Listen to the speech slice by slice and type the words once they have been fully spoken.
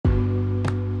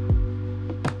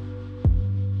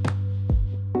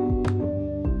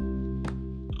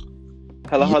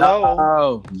Hello,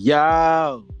 hello.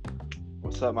 Yo.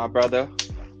 What's up, my brother?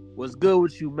 What's good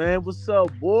with you, man? What's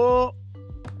up, boy?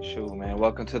 Shoot, man.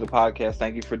 Welcome to the podcast.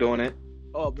 Thank you for doing it.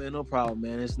 Oh, man, no problem,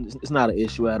 man. It's not an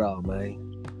issue at all,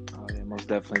 man. Oh, yeah, most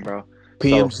definitely, bro.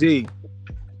 PMG.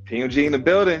 So, PMG in the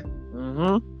building.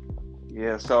 Mm-hmm.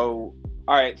 Yeah, so,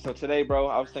 all right. So today, bro,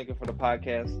 I was thinking for the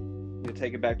podcast, we'll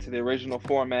take it back to the original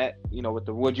format, with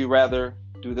the would you rather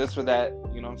do this or that,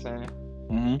 you know what I'm saying?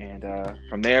 Mm-hmm. And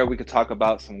from there, we could talk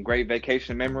about some great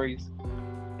vacation memories.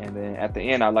 And then at the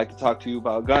end, I'd like to talk to you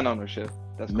about gun ownership.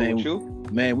 That's cool with you?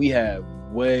 Man, we have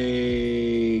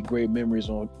way great memories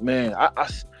on. Man,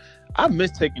 I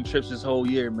miss taking trips this whole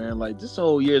year, man. Like, this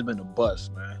whole year has been a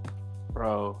bust, man.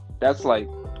 Bro, that's like,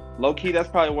 low-key, that's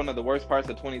probably one of the worst parts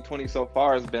of 2020 so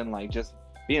far has been, like, just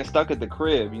being stuck at the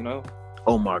crib,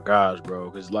 Oh, my gosh, bro.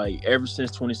 Because, like, ever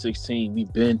since 2016,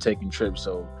 we've been taking trips,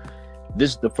 so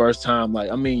this is the first time,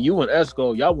 like, I mean, you and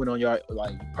Esco, y'all went on your,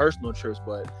 like, personal trips,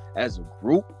 but as a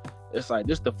group, it's like,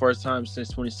 this is the first time since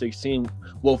 2016.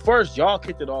 Well, first, y'all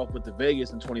kicked it off with the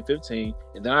Vegas in 2015,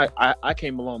 and then I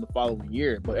came along the following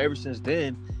year, but ever since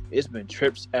then, it's been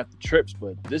trips after trips,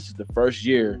 but this is the first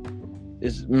year.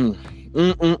 It's,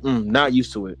 not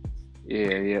used to it.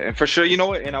 Yeah. And for sure, you know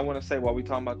what? And I want to say, while we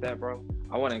talking about that, bro,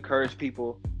 I want to encourage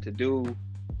people to do,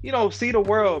 see the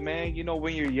world, man.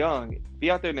 When you're young, be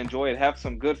out there and enjoy it. Have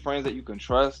some good friends that you can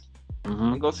trust,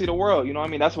 and go see the world. You know what I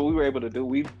mean? That's what we were able to do.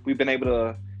 We've been able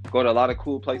to go to a lot of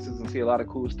cool places and see a lot of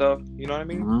cool stuff. You know what I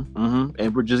mean?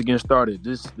 And we're just getting started.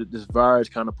 This virus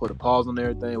kind of put a pause on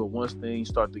everything, but once things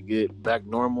start to get back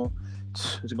normal,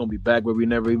 it's gonna be back where we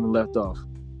never even left off.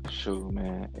 Sure,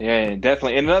 man. Yeah,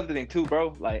 definitely. And another thing too,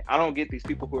 bro, like, I don't get these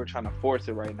people who are trying to force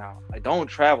it right now. Like, don't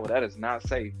travel. That is not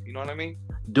safe. You know what I mean?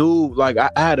 Dude, like,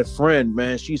 I had a friend,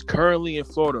 man. She's currently in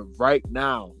Florida right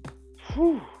now.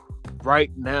 Whew.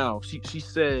 Right now. She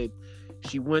said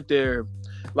she went there.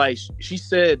 Like, she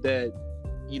said that,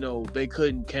 they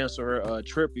couldn't cancel her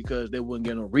trip because they wouldn't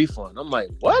get no refund. I'm like,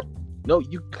 what? No,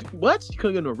 what? You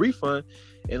couldn't get no refund?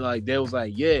 And, like, they was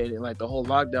like, yeah. And, like, the whole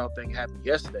lockdown thing happened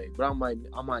yesterday. But I'm like,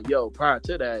 yo, prior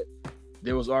to that,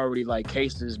 there was already, like,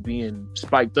 cases being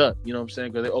spiked up. You know what I'm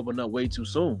saying? Because they opened up way too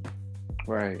soon.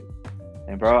 Right.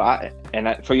 And, bro,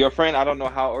 for your friend, I don't know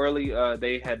how early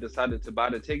they had decided to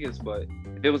buy the tickets, but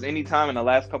if it was any time in the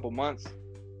last couple months,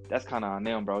 that's kind of on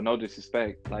them, bro. No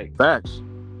disrespect. Like, Facts.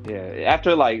 Yeah.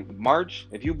 After, like, March,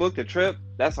 if you booked a trip,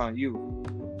 that's on you.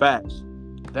 Facts.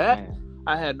 That, Man.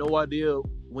 I had no idea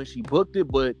when she booked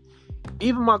it, but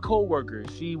even my coworker,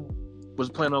 she was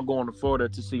planning on going to Florida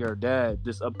to see her dad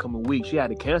this upcoming week. She had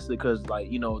to cancel it because, like,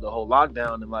 the whole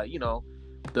lockdown and, like,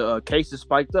 the cases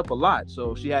spiked up a lot,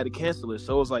 so she had to cancel it.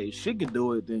 So it was like, if she could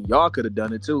do it, then y'all could have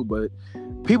done it too. But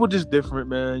people just different,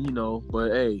 man.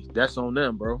 But hey, that's on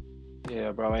them, bro.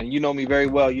 Yeah, bro. And you know me very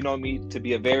well. You know me to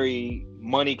be a very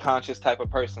money conscious type of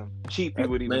person. Cheap, you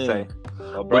would even say.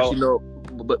 So, bro.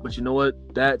 But you know what?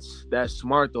 That's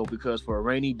smart though, because for a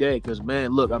rainy day. Because,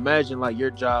 man, look, imagine, like,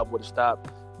 your job would have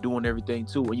stopped doing everything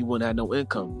too, and you wouldn't have no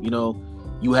income.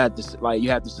 You had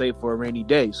to save for a rainy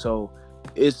day. So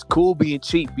it's cool being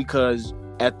cheap, because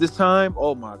at this time,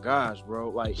 oh my gosh, bro,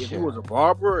 like, if it was a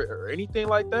barber or anything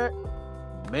like that,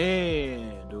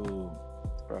 man, dude,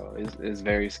 bro, it's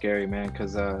very scary, man,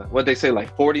 because what they say,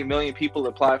 like 40 million people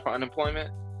applied for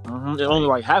unemployment, and only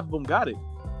like half of them got it.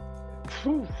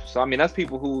 So I mean, that's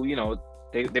people who,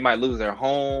 they might lose their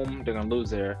home, they're gonna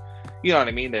lose their, you know what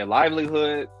I mean, their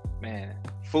livelihood, man.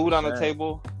 Food on the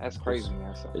table, that's crazy,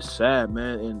 man. So. It's sad,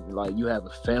 man. And, like, you have a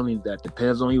family that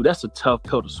depends on you. That's a tough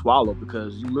pill to swallow,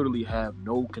 because you literally have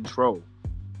no control.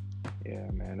 Yeah,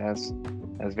 man, that's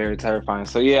very terrifying.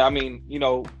 So yeah, I mean,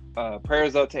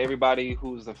 prayers up to everybody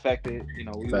who's affected. We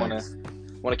want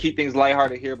to keep things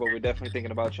lighthearted here, but we're definitely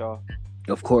thinking about y'all.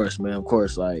 Of course, man. Of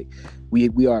course, like,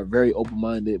 we are very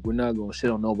open-minded. We're not gonna shit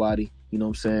on nobody. You know what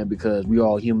I'm saying? Because we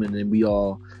all human and we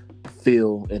all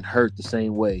feel and hurt the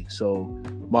same way. So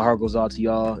my heart goes out to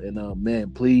y'all, and man,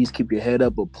 please keep your head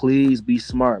up, but please be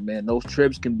smart, man. Those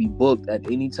trips can be booked at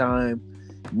any time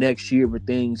next year if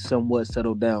things somewhat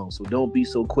settle down. So don't be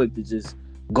so quick to just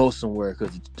go somewhere,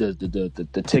 because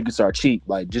the tickets are cheap.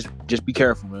 Like, just be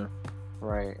careful, man.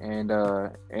 Right.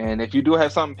 And if you do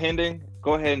have something pending,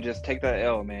 go ahead and just take that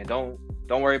L, man. Don't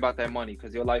worry about that money,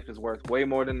 because your life is worth way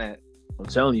more than that. I'm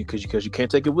telling you, because you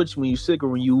can't take it with you when you're sick or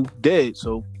when you dead.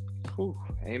 So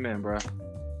amen, bro.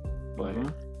 But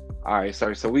all right,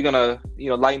 sorry. So we're gonna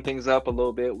lighten things up a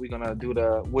little bit. We're gonna do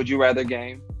the would you rather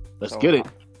game. Let's get it.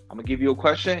 I'm gonna give you a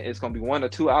question. It's gonna be one or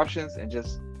two options, and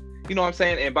just, you know what I'm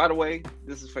saying. And by the way,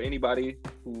 this is for anybody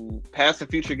who past and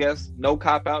future guests. No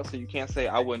cop out, so you can't say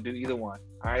I wouldn't do either one.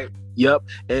 All right. Yep.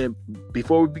 And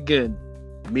before we begin,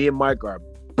 me and Mike are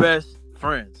best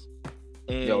friends.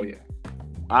 And Yo, yeah.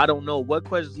 I don't know what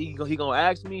questions he gonna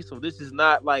ask me, so this is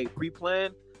not like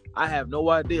pre-planned. I have no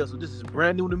idea, so this is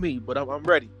brand new to me, but I'm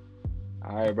ready.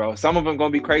 All right, bro. Some of them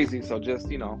gonna be crazy, so just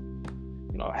have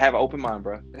an open mind,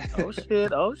 bro. Oh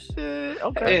shit!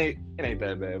 Okay. It ain't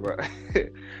that bad, bro.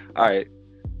 All right.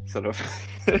 So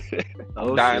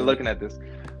I'm dying looking at this.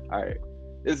 All right.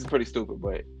 This is pretty stupid,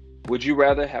 but would you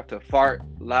rather have to fart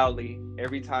loudly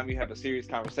every time you have a serious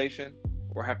conversation,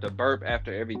 or have to burp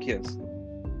after every kiss?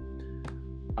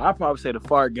 I'd probably say the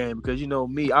fart game because you know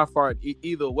me, I fart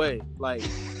either way. Like,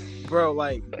 bro,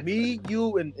 like me,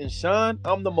 you, and Sean,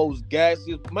 I'm the most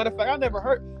gassiest. Matter of fact, I never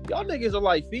heard y'all niggas are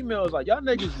like females. Like y'all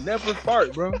niggas never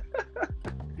fart, bro.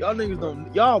 Y'all niggas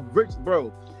don't. Y'all rich,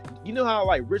 bro. You know how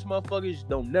like rich motherfuckers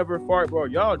don't never fart, bro.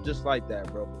 Y'all just like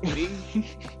that, bro. Me,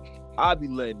 I be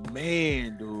like,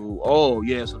 man, dude. Oh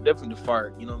yeah, so definitely the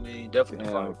fart. You know what I mean? Definitely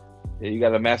the fart. Yeah, you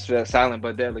gotta master that silent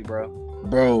but deadly, bro.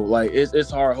 Bro, like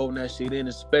it's hard holding that shit in,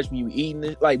 especially when you eating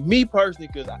it. Like me personally,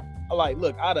 because I like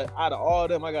look out of all of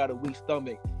them, I got a weak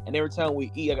stomach, and every time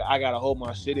we eat, I gotta hold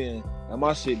my shit in, and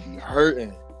my shit be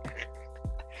hurting.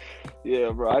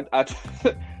 Yeah, bro.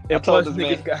 And plus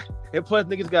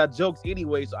niggas got jokes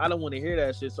anyway, so I don't want to hear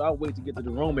that shit. So I'll wait to get to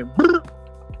the room and.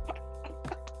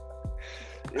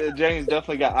 Yeah, James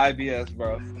definitely got IBS,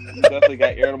 bro. You definitely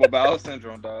got irritable bowel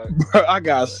syndrome, dog. Bro, I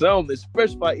got something,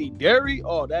 especially if I eat dairy.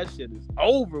 Oh, that shit is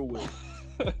over with.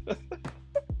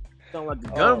 Sound like the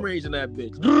gun range in that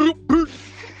bitch.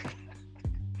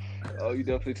 Oh, you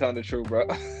definitely telling the truth, bro.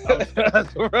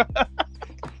 That's right.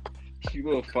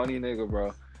 You a funny nigga,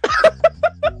 bro.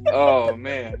 Oh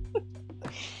man.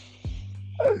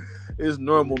 It's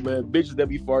normal, man. Bitches that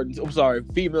be farting. I'm sorry,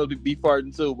 females be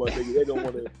farting too, but nigga, they don't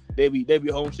want to. They be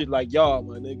home shit like y'all,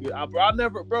 my nigga. I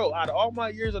never, bro. Out of all my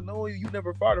years of knowing you, you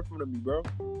never farted in front of me, bro.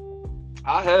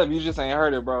 I have. You just ain't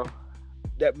heard it, bro.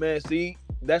 That man, see,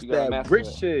 that's that rich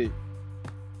shit.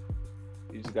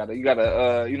 You gotta, you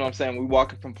know what I'm saying? We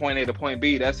walking from point A to point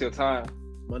B. That's your time.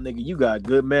 My nigga, you got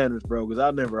good manners, bro. Because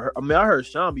I never heard. I mean, I heard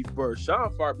Sean before.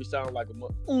 Sean fart be sounding like a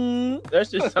that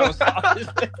shit sounds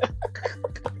soft.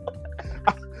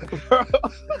 Bro,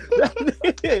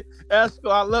 Esco,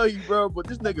 I love you, bro, but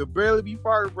this nigga barely be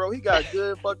farting, bro. He got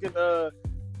good fucking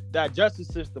digestive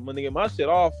system, my nigga. My shit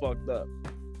all fucked up.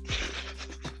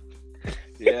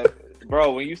 Yeah,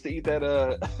 bro. When you used to eat that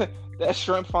that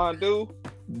shrimp fondue,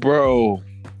 bro,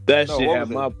 that shit had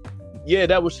my. Yeah,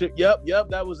 that was shit. Yep,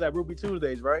 that was at Ruby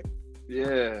Tuesdays, right?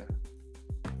 Yeah.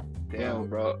 Damn,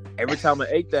 bro. Every time I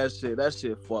ate that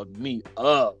shit fucked me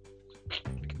up.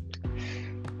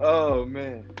 Oh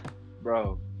man,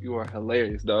 bro, you are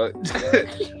hilarious, dog.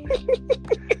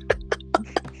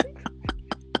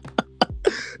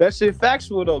 That shit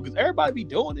factual though, because everybody be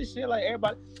doing this shit. Like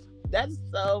everybody, that's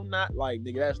so not like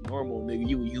nigga. That's normal, nigga.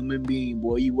 You a human being,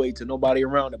 boy. You wait till nobody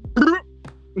around.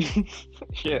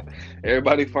 Yeah,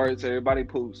 everybody farts, everybody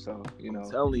poops. So you know.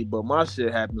 I'm telling you, but my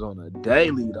shit happens on a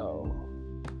daily though.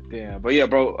 Damn, but yeah,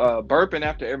 bro. Burping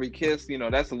after every kiss, you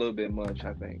know, that's a little bit much,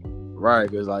 I think. Right,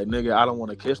 because like nigga, I don't want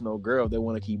to kiss no girl. They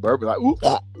want to keep burping like ooh,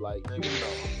 like nigga,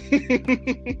 you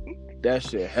know. That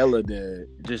shit hella dead.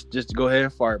 Just go ahead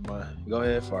and fart, man. Go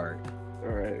ahead and fart. All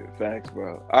right, facts,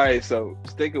 bro. All right, so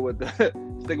sticking with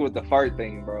the fart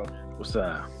thing, bro. What's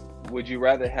up? Would you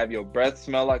rather have your breath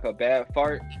smell like a bad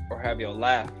fart or have your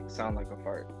laugh sound like a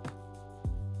fart?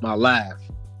 My laugh.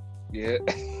 Yeah.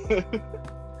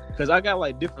 Cause I got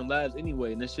like different laughs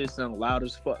anyway, and this shit sound loud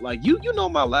as fuck. Like you know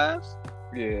my laughs.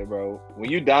 Yeah, bro. When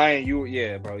you dying, you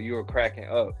were cracking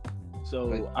up. So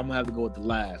but, I'm gonna have to go with the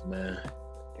laugh, man.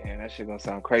 Damn, that shit gonna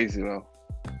sound crazy though.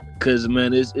 Cause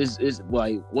man, it's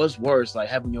like what's worse, like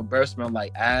having your breath smell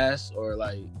like ass, or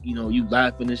like you know you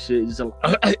laughing and shit. It's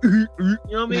like, you know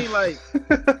what I mean, like,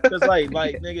 cause like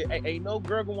nigga, ain't no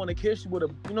girl gonna want to kiss you with a,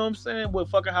 you know what I'm saying, with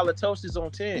fucking halitosis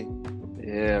on 10.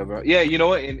 Yeah, bro. Yeah, you know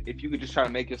what? And if you could just try to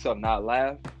make yourself not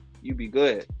laugh, you'd be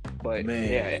good. But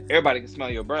man, yeah, everybody can smell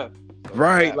your breath. So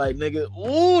right, like nigga,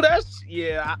 ooh, that's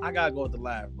I gotta go with the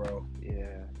laugh, bro.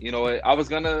 Yeah, you know what? I was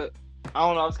kind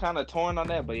of torn on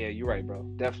that, but yeah, you're right, bro.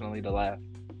 Definitely the laugh.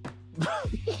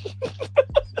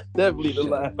 Definitely the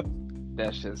laugh.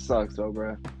 That shit sucks, though,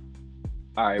 bro.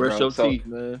 All right, brush bro. your teeth,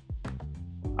 man.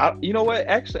 You know what?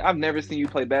 Actually, I've never seen you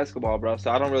play basketball, bro.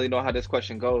 So I don't really know how this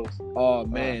question goes. Oh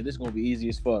man, this is gonna be easy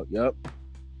as fuck. Yep.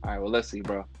 All right, well, let's see,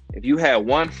 bro. If you had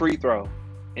one free throw,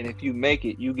 and if you make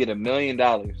it, you get $1 million.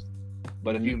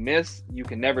 But if you miss, you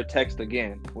can never text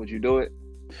again. Would you do it?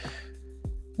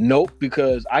 Nope,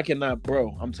 because I cannot,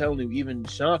 bro. I'm telling you, even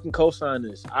Sean can co-sign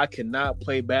this. I cannot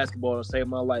play basketball to save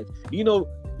my life. You know,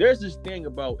 there's this thing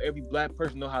about every black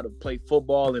person know how to play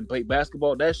football and play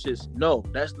basketball. That's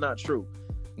not true.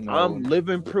 No. I'm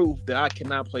living proof that I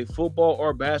cannot play football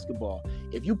or basketball.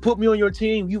 If you put me on your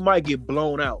team, you might get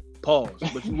blown out. Pause.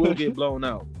 But you will get blown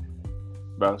out.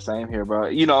 Bro, same here, bro.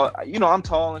 You know, I'm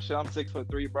tall and shit. I'm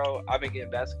 6'3", bro. I've been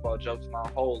getting basketball jokes my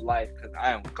whole life because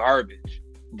I am garbage,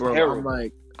 bro.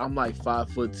 Terrible. I'm like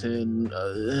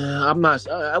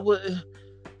 5'10".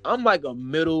 I'm like a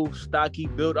middle stocky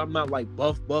build. I'm not like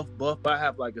buff. I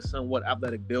have like a somewhat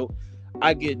athletic build.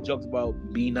 I get jokes about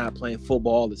me not playing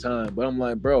football all the time, but I'm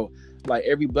like, bro, like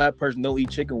every black person don't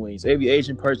eat chicken wings. Every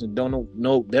Asian person don't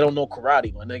know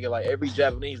karate, my nigga. Like every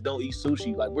Japanese don't eat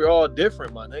sushi. Like we're all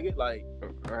different, my nigga. Like,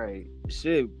 right,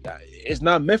 shit, it's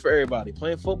not meant for everybody.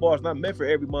 Playing football is not meant for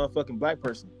every motherfucking black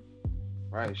person.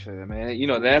 Right, shit, man. You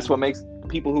know, that's what makes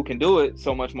people who can do it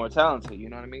so much more talented. You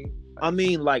know what I mean? I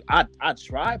mean, like, I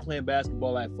tried playing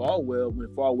basketball at Falwell when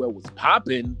Falwell was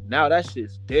popping. Now that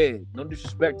shit's dead. No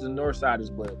disrespect to the Northsiders,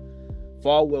 but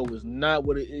Falwell was not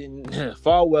what it is.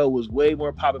 Falwell was way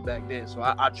more popping back then. So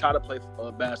I tried to play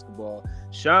basketball.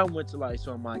 Sean went to, like,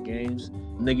 some of my games.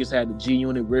 Niggas had the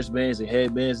G-Unit wristbands and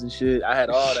headbands and shit. I had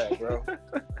all that, bro.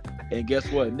 And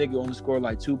guess what? Nigga only scored,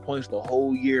 like, 2 points the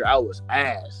whole year. I was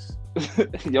ass.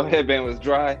 Your headband was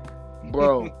dry?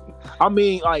 Bro. I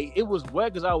mean, like, it was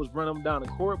wet because I was running them down the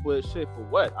court, but shit, for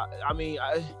what? I mean,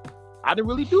 I didn't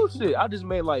really do shit. I just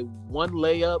made, like, one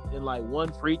layup and, like,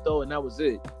 one free throw, and that was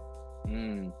it.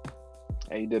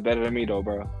 Hey, you did better than me, though,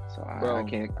 bro. So I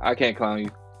can't clown you.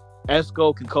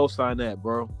 Esco can co-sign that,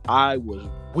 bro. I was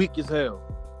weak as hell.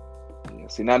 Yeah,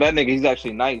 see, now that nigga, he's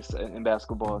actually nice in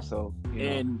basketball, so,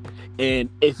 and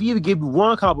if he even give me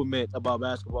one compliment about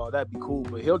basketball, that'd be cool,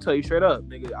 but he'll tell you straight up,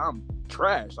 nigga, I'm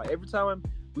trash. Like, every time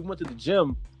we went to the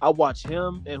gym, I watch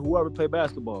him and whoever play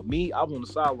basketball. Me, I was on the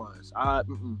sidelines.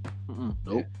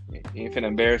 Nope. You ain't finna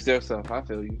embarrass yourself. I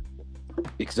feel you.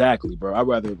 Exactly, bro. I'd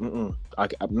rather,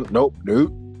 nope,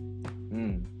 dude.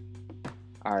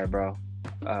 All right, bro.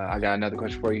 I got another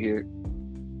question for you here.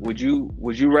 Would you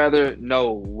rather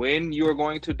know when you are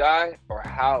going to die or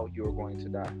how you are going to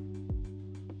die?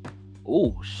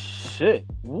 Oh shit!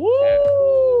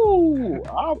 Woo!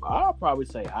 I'll probably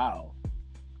say how.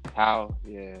 How?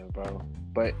 Yeah, bro.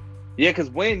 But yeah,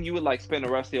 because when you would like spend the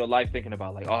rest of your life thinking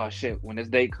about like, oh shit, when this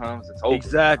day comes, it's over.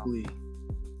 Exactly.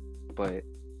 But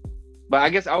I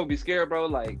guess I would be scared, bro.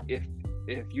 Like if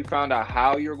you found out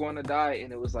how you're going to die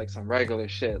and it was like some regular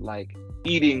shit, like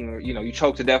eating, or you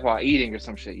choke to death while eating or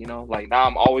some shit, like now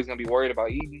I'm always gonna be worried about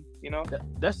eating,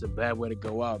 That's a bad way to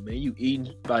go out, man. You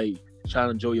eating, like trying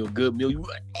to enjoy your good meal, you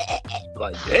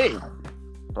like damn,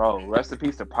 bro. Rest in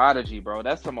peace to Prodigy, bro.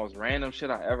 That's the most random shit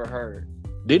I ever heard.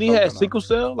 Did he have sickle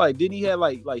cell? Like, did he have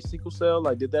like sickle cell?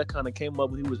 Like, did that kind of came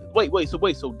up when he was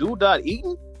wait, so dude died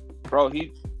eating? Bro,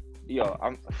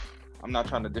 I'm not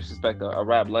trying to disrespect a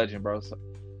rap legend, bro, so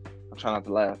I'm trying not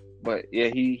to laugh. But yeah,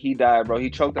 he died, bro. He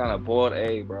choked on a boiled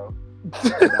egg, bro. He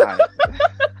died.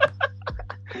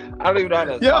 I don't even know how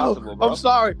that's possible, bro. I'm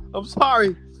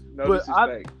sorry. No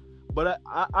disrespect. But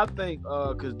I think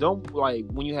because don't, like,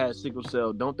 when you had sickle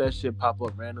cell, don't that shit pop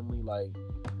up randomly, like,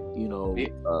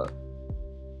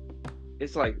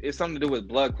 it's like it's something to do with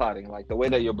blood clotting, like the way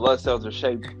that your blood cells are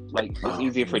shaped, like it's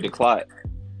easier for you to clot.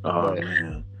 Oh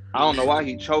man, I don't know why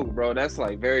he choked, bro. That's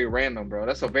like very random, bro.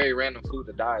 That's a very random food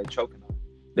to die choking on.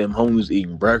 Them homies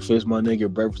eating breakfast, my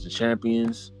nigga. Breakfast of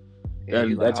champions. Yeah,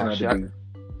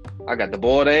 I got the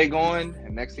boiled egg going,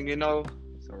 and next thing you know,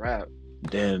 it's a wrap.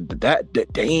 Then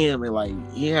damn, and like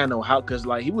he had no house, cause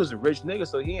like he was a rich nigga,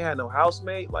 so he ain't had no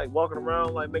housemate, like walking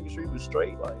around like making sure he was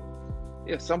straight, like.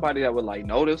 Yeah, somebody that would like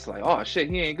notice, like, oh shit,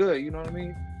 he ain't good. You know what I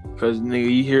mean? Cause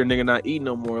nigga, you hear a nigga not eating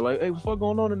no more, like, hey, what the fuck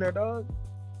going on in there, dog?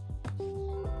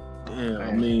 Damn,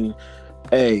 I mean,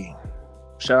 hey,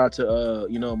 shout out to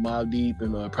Mobb Deep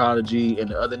and Prodigy and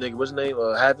the other nigga, what's his name?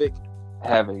 Havoc.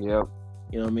 Havoc, yep.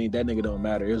 You know what I mean? That nigga don't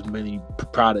matter. It was many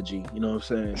Prodigy. You know what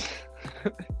I'm saying?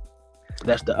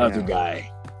 That's the other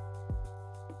guy.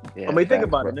 Yeah, I mean, think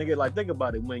about it, nigga. Like, think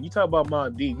about it. When you talk about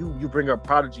Mobb Deep, you bring up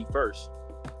Prodigy first.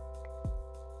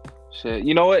 Shit,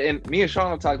 you know what? And me and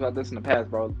Sean have talked about this in the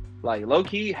past, bro. Like, low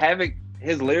key, Havoc,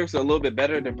 his lyrics are a little bit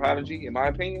better than Prodigy, in my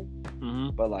opinion.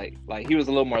 Mm-hmm. But like he was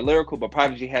a little more lyrical. But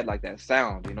Prodigy had like that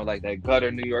sound, like that gutter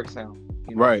New York sound.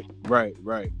 Right.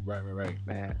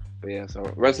 Man, but yeah. So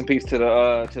rest in peace to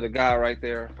the guy right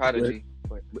there, Prodigy.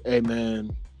 Hey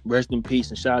man, rest in peace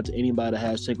and shout out to anybody that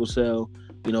has sickle cell.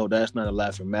 That's not a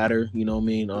laughing matter. You know what I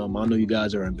mean? I know you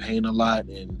guys are in pain a lot,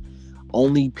 and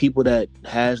only people that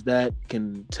has that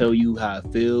can tell you how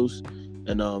it feels.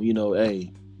 And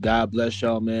hey, God bless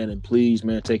y'all, man, and please,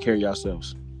 man, take care of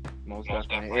yourselves. most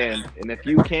definitely. And if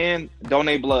you can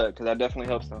donate blood, because that definitely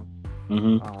helps them.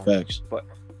 Facts. But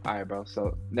all right, bro.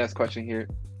 So next question here,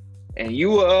 and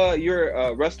you're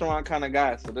a restaurant kind of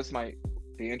guy, so this might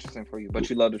be interesting for you. But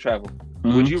you love to travel.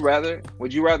 Would you rather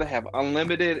have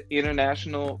unlimited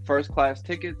international first class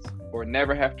tickets or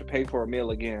never have to pay for a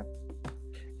meal again?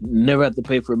 Never have to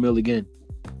pay for a meal again.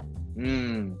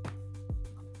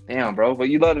 Damn, bro. But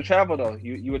you love to travel though.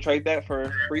 You would trade that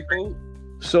for free food?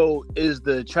 So is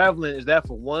the traveling, is that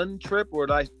for one trip or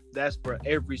that's for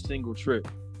every single trip?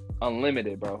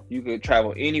 Unlimited, bro. You could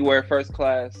travel anywhere first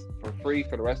class for free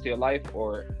for the rest of your life,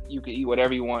 or you could eat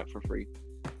whatever you want for free.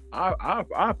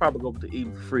 I'll probably go with the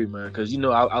eating for free, man, because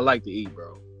I like to eat,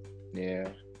 bro. Yeah.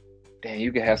 Damn,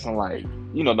 you could have some like,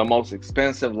 the most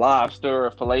expensive lobster,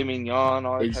 filet mignon,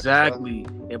 all that exactly.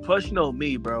 Type of stuff. And plus, you know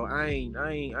me, bro. I ain't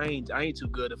too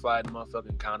good to fly the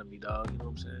motherfucking economy, dog. You know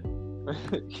what I'm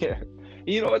saying? Yeah.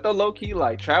 You know what though, low key,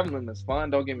 like traveling is fun.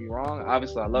 Don't get me wrong.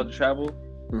 Obviously, I love to travel,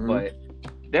 but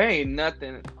there ain't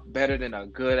nothing better than a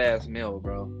good ass meal,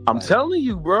 bro. I'm telling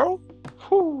you, bro.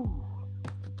 Whew.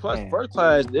 Plus, first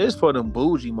class is for them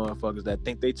bougie motherfuckers that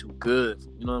think they too good.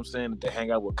 You know what I'm saying? That they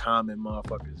hang out with common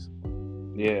motherfuckers.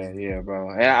 Yeah,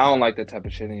 bro. And I don't like that type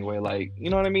of shit anyway. Like, you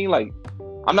know what I mean? Like,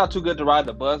 I'm not too good to ride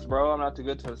the bus, bro. I'm not too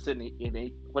good to sit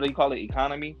in what do you call it,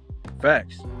 economy?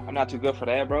 Facts. I'm not too good for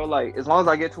that, bro. Like, as long as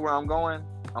I get to where I'm going,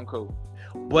 I'm cool.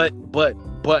 But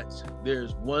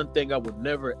there's one thing I would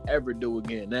never ever do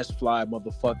again. That's fly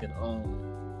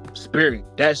motherfucking Spirit.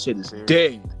 That shit is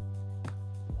dead.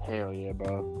 Hell yeah,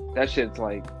 bro. That shit's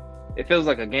like, it feels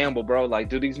like a gamble, bro. Like,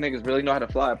 do these niggas really know how to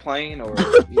fly a plane, or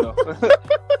if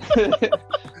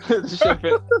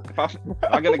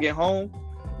I'm gonna get home?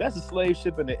 That's a slave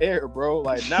ship in the air, bro.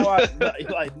 Like now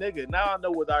now I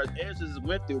know what our ancestors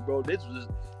went through, bro. This was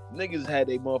niggas had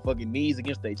their motherfucking knees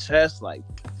against their chest, like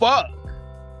fuck.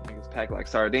 Niggas packed like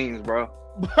sardines, bro.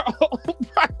 Bro.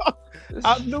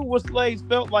 I knew what slaves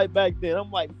felt like back then.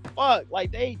 I'm like, fuck.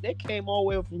 Like they came all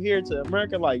the way from here to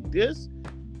America like this.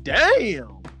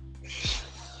 Damn.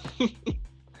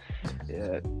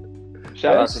 Yeah.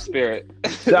 Shout out to Spirit.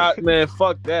 Man,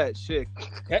 fuck that shit.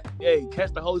 Hey,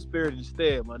 catch the Holy Spirit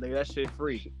instead, my nigga. That shit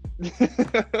free.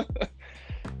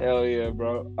 Hell yeah,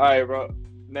 bro. All right, bro.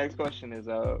 Next question is,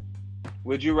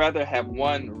 would you rather have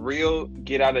one real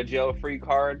get out of jail free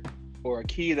card or a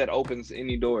key that opens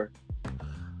any door?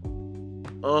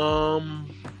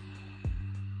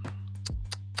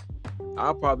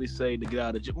 I'll probably say to get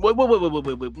out of jail. Wait.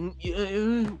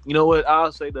 You know what?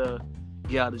 I'll say the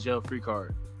get out of jail free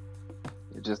card.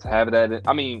 Just have that.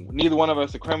 I mean, neither one of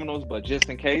us are criminals, but just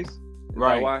in case. Is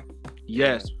right. That why?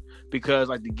 Yes. Because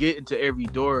like to get into every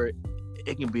door,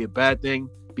 it can be a bad thing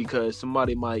because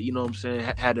somebody might, you know what I'm saying,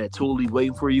 had that toolie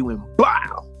waiting for you and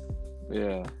bow.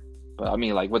 Yeah. But I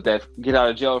mean, like with that get out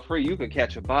of jail free, you could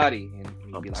catch a body and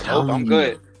you'd be like, "Oh, I'm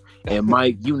good." And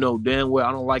Mike, you know damn well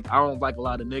I don't like a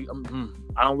lot of niggas.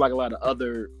 I don't like a lot of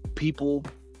other people.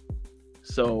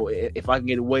 So if I can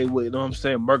get away with, you know what I'm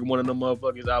saying, murking one of them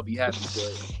motherfuckers, I'll be happy.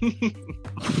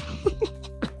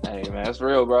 Hey man, that's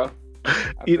real, bro.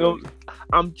 You know,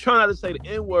 I'm trying not to say the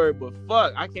N-word, but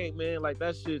fuck, I can't, man. Like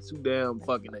that shit's too damn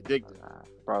fucking addictive.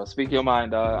 Bro, speak your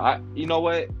mind, dog. You know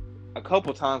what? A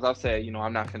couple times I've said,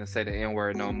 I'm not gonna say the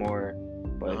N-word no more.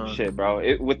 But shit, bro.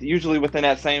 Usually within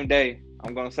that same day,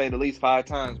 I'm gonna say it at least 5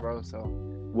 times, bro. So.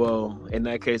 Well, in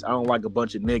that case, I don't like a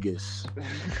bunch of niggas.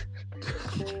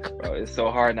 Bro, it's so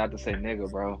hard not to say nigga,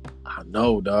 bro. I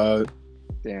know, dog.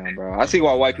 Damn, bro. I see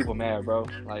why white people mad, bro.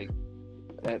 Like,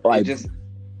 it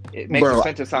makes the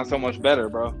sentence sound so much better,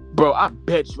 bro. Bro, I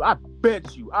bet you.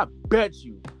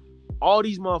 All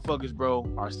these motherfuckers,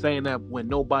 bro, are saying that when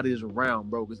nobody is around,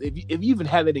 bro. Because if you even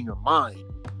have it in your mind,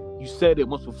 you said it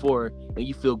once before and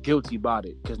you feel guilty about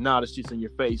it. Because now it's just in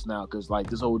your face now. Because like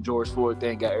this whole George Floyd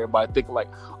thing got everybody thinking like,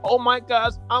 oh my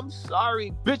gosh, I'm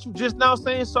sorry. Bitch, you just now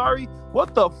saying sorry?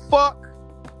 What the fuck?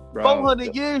 Bro,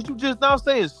 400 years, you just now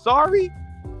saying sorry?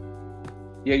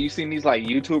 Yeah, you seen these like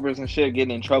YouTubers and shit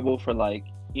getting in trouble for like,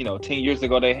 10 years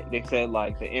ago they said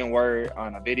like the N-word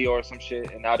on a video or some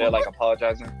shit. And now they're like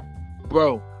apologizing.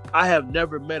 Bro, I have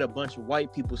never met a bunch of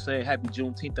white people saying Happy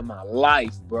Juneteenth in my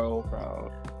life, bro.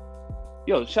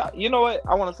 Yo, you know what?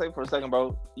 I want to say for a second,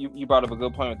 bro. You brought up a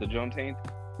good point with the Juneteenth.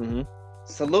 Mm-hmm.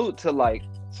 Salute to like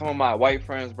some of my white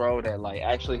friends, bro, that like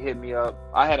actually hit me up.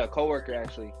 I had a coworker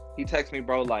actually. He texted me,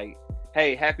 bro, like,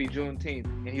 "Hey, Happy Juneteenth,"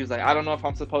 and he was like, "I don't know if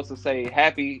I'm supposed to say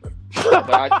happy,"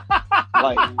 but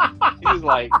he was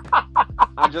like,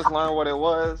 "I just learned what it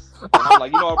was," and I'm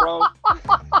like, "You know what, bro?"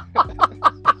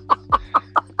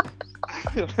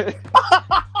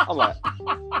 I'm like,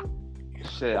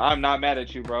 Shit, I'm not mad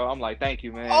at you, bro. I'm like, thank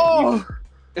you, man. Oh.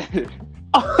 You...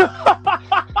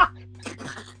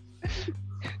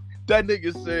 That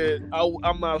nigga said,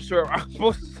 I'm not sure if I'm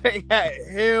supposed to say that.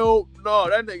 Hell no.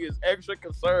 That nigga is extra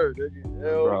concerned. Nigga.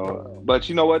 Hell bro. no. But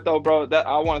you know what though, bro? That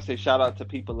I want to say shout out to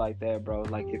people like that, bro.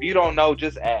 Like if you don't know,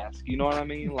 just ask. You know what I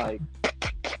mean? Like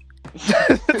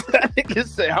that nigga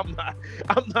said, I'm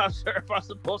not sure if I'm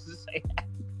supposed to say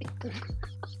that.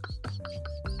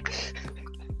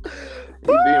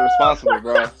 you being responsible,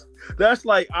 bro. That's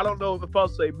like, I don't know if I'm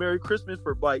supposed to say Merry Christmas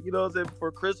for like, you know what I'm saying,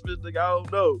 for Christmas, nigga, I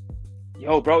don't know.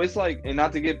 Yo, bro, it's like, and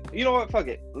not to get, you know what, fuck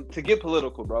it. To get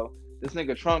political, bro. This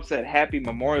nigga Trump said Happy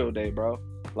Memorial Day, bro.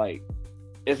 Like,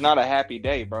 it's not a happy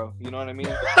day, bro. You know what I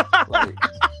mean? Like,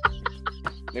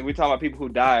 then we talking about people who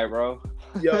die, bro.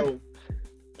 Yo,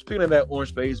 speaking of that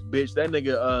orange face bitch, that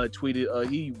nigga tweeted,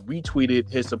 he retweeted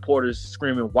his supporters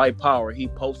screaming white power. He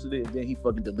posted it and then he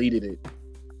fucking deleted it.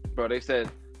 Bro, they said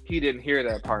he didn't hear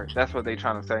that part. That's what they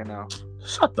trying to say now.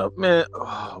 Shut up, man.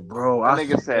 Oh, bro. That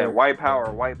nigga said white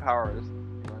power, white power.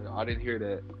 I didn't hear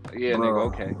that. Yeah, bro.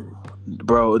 Nigga, okay.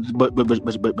 Bro,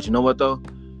 but you know what though?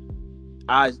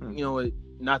 You know what?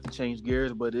 Not to change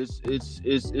gears, but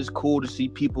it's cool to see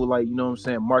people like, you know what I'm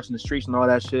saying, marching the streets and all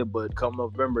that shit. But come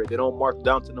November, they don't march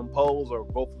down to them polls or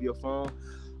vote for your phone.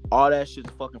 All that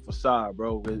shit's a fucking facade,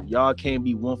 bro. Y'all can't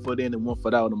be 1 foot in and 1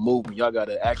 foot out of the movement. Y'all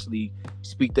gotta actually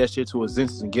speak that shit to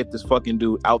existence and get this fucking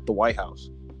dude out the White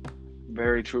House.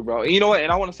 Very true, bro. And you know what?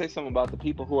 And I want to say something about the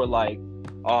people who are like,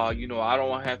 you know, I don't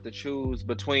want to have to choose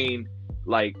between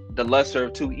like the lesser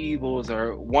of two evils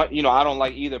or one. You know, I don't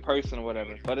like either person or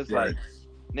whatever. But it's like,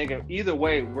 nigga, either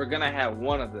way, we're gonna have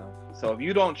one of them. So if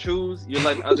you don't choose, you're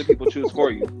letting other people choose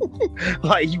for you.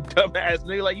 Like, you dumbass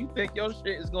nigga. Like, you think your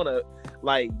shit is gonna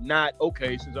like not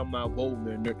okay since I'm not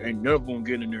voting there and none of them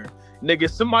get in there. Nigga,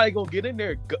 somebody gonna get in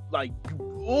there like,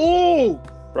 ooh,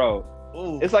 bro.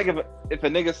 Ooh. It's like if a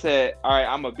nigga said, all right,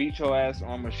 I'm gonna beat your ass or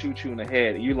I'm gonna shoot you in the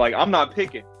head. You like, I'm not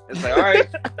picking. It's like, all right,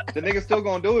 the nigga still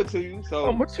gonna do it to you. So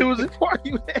I'm gonna choose it for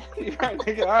you. Right,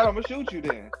 nigga, all right, I'm gonna shoot you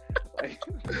then.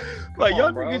 Like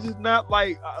y'all niggas is not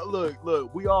like,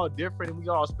 look, we all different and we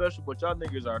all special, but y'all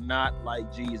niggas are not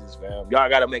like Jesus, fam. Y'all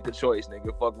gotta make a choice,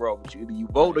 nigga. Fuck wrong with you. Either you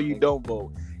vote or you don't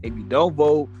vote. If you don't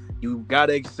vote, you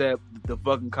gotta accept the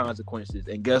fucking consequences.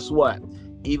 And guess what?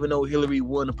 Even though Hillary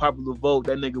won the popular vote,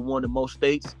 that nigga won the most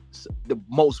states, the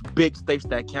most big states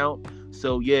that count.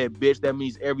 So yeah, bitch, that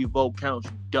means every vote counts,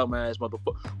 you dumbass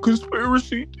motherfucker.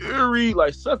 Conspiracy theory,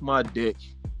 like, suck my dick.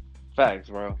 Facts,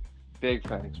 bro. Big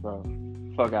facts, bro.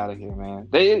 Fuck out of here, man.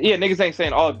 Niggas ain't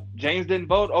saying, oh, James didn't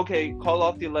vote. Okay, call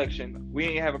off the election. We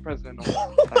ain't have a president no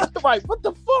more. Like, what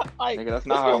the fuck? Like, nigga, that's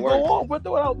not how it works.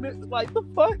 Like, the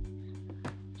fuck?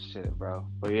 Shit, bro.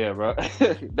 But yeah, bro.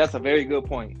 That's a very good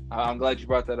point. I'm glad you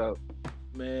brought that up.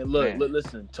 Man, look,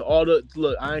 listen. To all the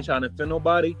I ain't trying to offend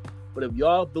nobody, but if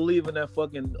y'all believe in that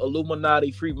fucking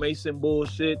Illuminati Freemason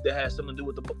bullshit that has something to do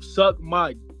with the suck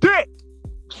my dick.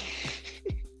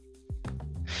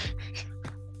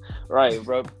 Right,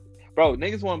 bro. Bro,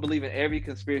 niggas want to believe in every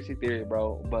conspiracy theory,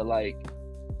 bro, but like,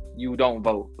 you don't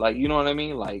vote. Like, you know what I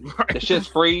mean? Like, the shit's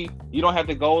free. You don't have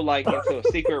to go like into a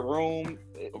secret room,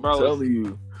 bro. I'm telling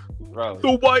you. Bro.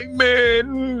 The white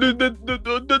man,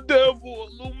 the devil,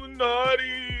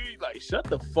 Illuminati. Like, shut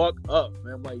the fuck up,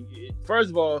 man. Like,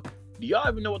 first of all, do y'all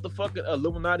even know what the fucking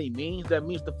Illuminati means? That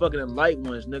means the fucking enlightened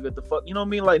ones, nigga. The fuck, you know what I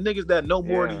mean? Like, niggas that know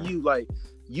more than you. Like,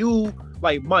 you,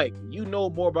 like Mike, you know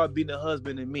more about being a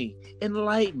husband than me.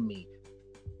 Enlighten me.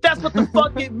 That's what the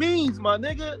fuck it means, my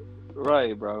nigga.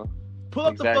 Right, bro. Pull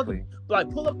up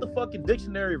the fucking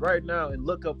dictionary right now and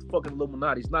look up the fucking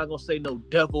Illuminati. It's not gonna say no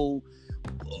devil,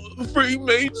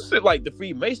 Freemason. Like, the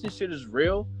Freemason shit is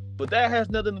real, but that has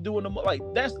nothing to do with them. Like,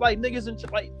 that's like niggas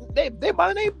and like they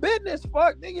mind their business.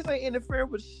 Fuck, niggas ain't interfering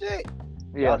with shit.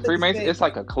 Yeah, Freemason. It's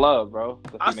like a club, bro.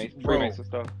 The Freemason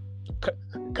stuff.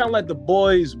 Kind of like the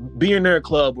boys billionaire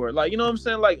club, or like, you know what I'm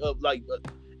saying, like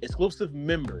exclusive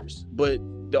members, but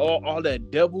all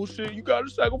that devil shit. You gotta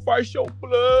sacrifice your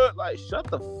blood. Like, shut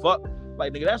the fuck.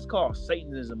 Like, nigga, that's called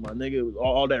Satanism, my nigga.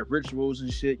 All that rituals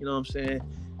and shit. You know what I'm saying?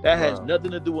 That has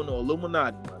nothing to do with no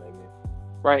Illuminati, my nigga.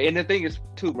 Right, and the thing is,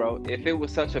 too, bro, if it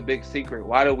was such a big secret,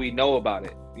 why do we know about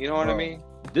it? You know what I mean?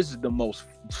 This is the most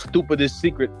stupidest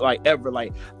secret, like, ever.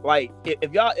 Like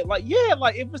if y'all, like, yeah,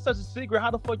 like, if it's such a secret, how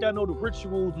the fuck y'all know the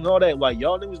rituals and all that? Like,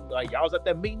 y'all niggas, like, y'all was at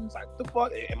that meeting. It's like, what the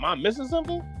fuck? Am I missing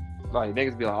something? Like,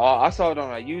 niggas be like, oh, I saw it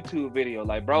on a YouTube video.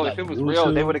 Like, bro, like, if it was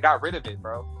real, they would have got rid of it,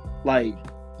 bro. Like,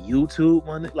 YouTube,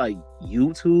 man. Like,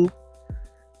 YouTube.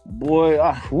 Boy,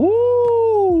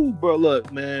 woo, bro,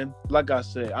 look, man, like I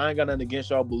said, I ain't got nothing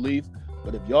against y'all belief,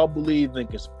 but if y'all believe in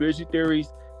conspiracy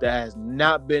theories, that has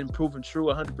not been proven true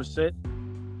 100%.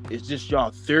 It's just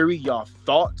y'all theory, y'all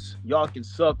thoughts. Y'all can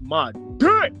suck my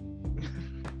dick.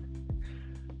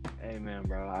 Hey, man,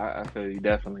 bro. I feel you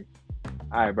definitely.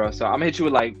 All right, bro. So I'm gonna hit you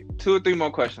with like 2 or 3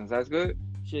 more questions. That's good.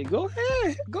 Shit, go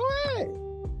ahead. Go ahead.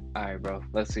 All right, bro.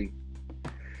 Let's see.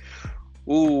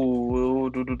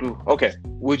 Ooh. Okay.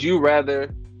 Would you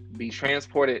rather be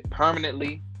transported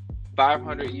permanently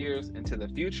 500 years into the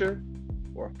future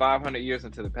or 500 years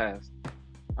into the past?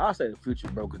 I'll say the future,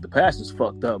 bro, because the past is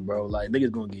fucked up, bro. Like,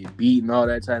 niggas gonna get beat and all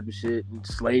that type of shit.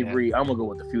 Slavery. Yeah. I'm gonna go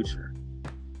with the future.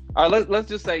 All right, let's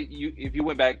just say if you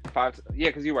went back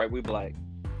because you're right, we black.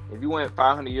 If you went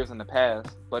 500 years in the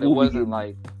past, but it wasn't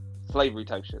like slavery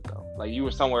type shit though. Like you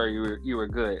were somewhere you were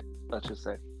good. Let's just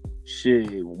say.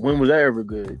 Shit, when was that ever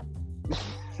good?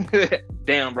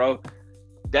 Damn, bro.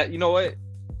 That, you know what?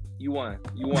 You won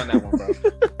that one, bro.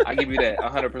 I give you that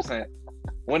 100%.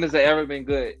 When has it ever been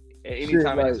good at any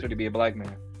time in history to be a black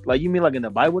man? Like, you mean like in the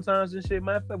Bible times and shit?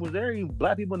 Matter of fact, was there any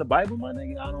black people in the Bible, my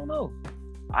nigga? I don't know.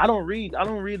 I don't read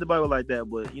the Bible like that,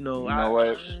 but you know what?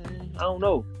 I don't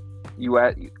know.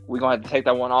 We're gonna have to take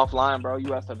that one offline, bro.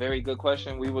 You asked a very good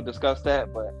question. We will discuss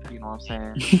that, but you know what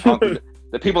I'm saying?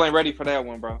 The people ain't ready for that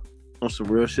one, bro. On some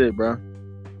real shit, bro.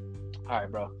 All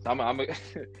right, bro. So I'm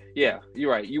yeah,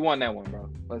 you're right. You won that one, bro.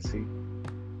 Let's see.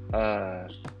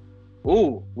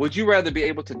 Would you rather be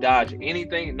able to dodge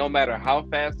anything, no matter how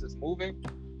fast it's moving,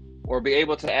 or be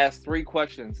able to ask 3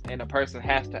 questions and a person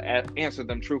has to answer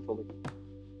them truthfully?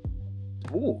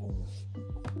 Ooh,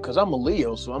 because I'm a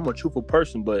Leo, so I'm a truthful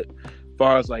person. But as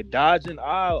far as like dodging,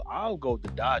 I'll go with the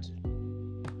dodging.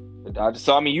 The dodging.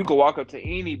 So I mean, you could walk up to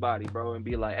anybody, bro, and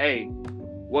be like, "Hey,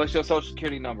 what's your social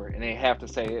security number?" And they have to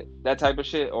say it. That type of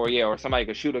shit. Or somebody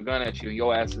could shoot a gun at you and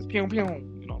your ass is pew pew.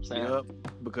 You know what I'm saying? Yep.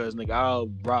 Because nigga, I'll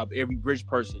rob every rich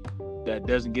person that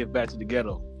doesn't give back to the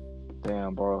ghetto.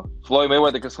 Damn, bro. Floyd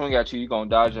Mayweather could swing at you. You gonna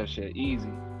dodge that shit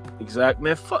easy. Exact,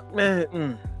 man. Fuck,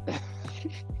 man.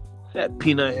 That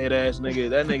peanut head ass nigga.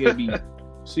 That nigga be.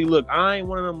 See, look, I ain't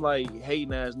one of them like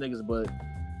hating ass niggas, but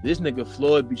this nigga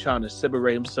Floyd be trying to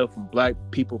separate himself from black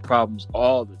people problems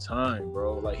all the time,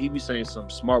 bro. Like, he be saying some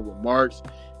smart remarks,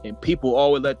 and people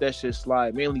always let that shit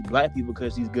slide. Mainly black people,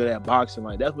 because he's good at boxing.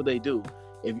 Like, that's what they do.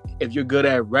 If you're good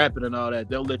at rapping and all that,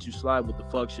 they'll let you slide with the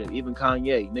fuck shit. Even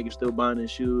Kanye, niggas still buying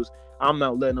his shoes. I'm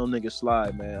not letting no nigga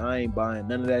slide, man. I ain't buying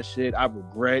none of that shit. I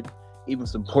regret even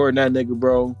supporting that nigga,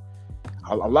 bro.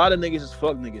 A lot of niggas is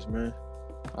fuck niggas, man.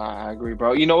 I agree,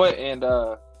 bro. You know what? And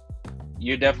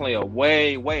you're definitely a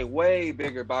way, way, way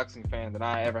bigger boxing fan than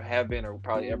I ever have been or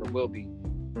probably ever will be.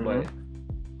 Mm-hmm. But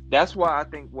that's why I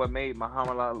think what made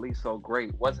Muhammad Ali so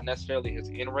great wasn't necessarily his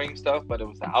in-ring stuff, but it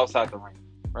was the outside the ring,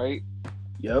 right?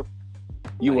 Yep.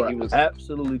 You are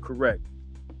absolutely correct.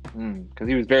 Because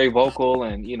he was very vocal,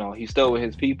 and he stood with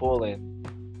his people, and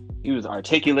he was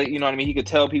articulate. You know what I mean? He could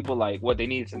tell people like what they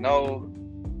needed to know.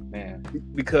 Man,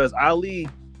 because Ali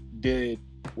did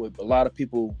what a lot of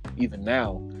people even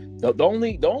now. The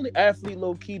only athlete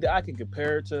low key that I can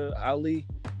compare to Ali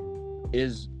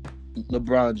is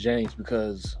LeBron James,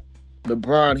 because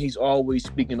LeBron, he's always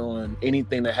speaking on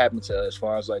anything that happened to us as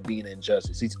far as like being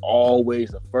injustice. He's always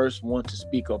the first one to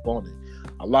speak up on it.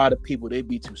 A lot of people, they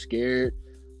be too scared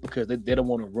because they don't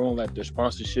want to ruin like their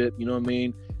sponsorship. You know what I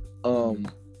mean?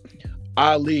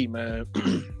 Ali, man,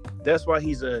 that's why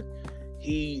he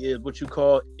is what you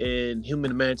call in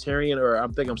humanitarian, or I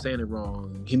think I'm saying it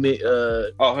wrong.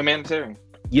 Humanitarian.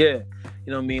 Yeah,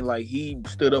 you know what I mean. Like, he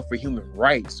stood up for human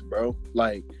rights, bro.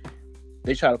 Like,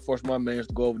 they try to force my man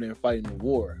to go over there and fight in the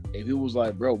war. If he was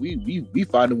like, bro, we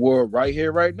fighting the war right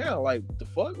here, right now. Like, what the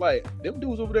fuck? Like, them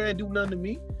dudes over there ain't do nothing to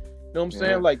me. You know what I'm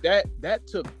saying? Like, that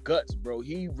took guts, bro.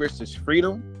 He risked his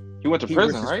freedom. He went to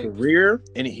prison, right? His career,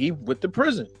 and he went to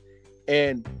prison.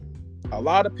 And a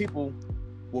lot of people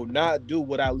will not do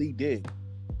what Ali did.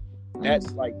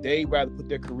 That's like, they rather put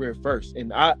their career first.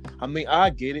 And I mean, I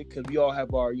get it, because we all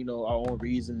have our, our own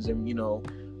reasons, and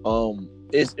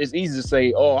it's easy to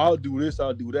say, oh, I'll do this,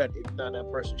 I'll do that, if not in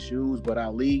that person's shoes. But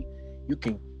Ali, you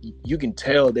can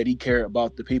tell that he cared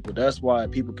about the people. That's why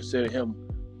people consider him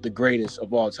the greatest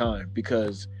of all time,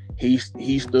 because he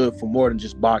stood for more than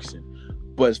just boxing.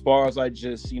 But as far as like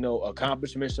just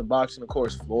accomplishments in boxing, of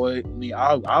course, Floyd. I mean,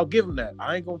 I'll give him that.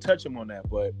 I ain't gonna touch him on that.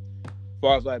 But as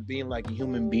far as like being like a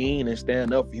human being and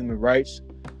standing up for human rights,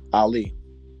 Ali.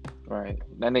 Right.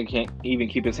 That nigga can't even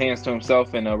keep his hands to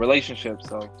himself in a relationship.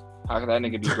 So how could that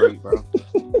nigga be great, bro?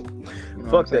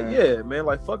 Fuck that, yeah, man.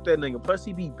 Like, fuck that nigga. Plus,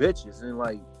 he beat bitches, and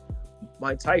like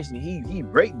Mike Tyson, he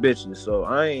raped bitches. So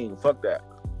I ain't fuck that.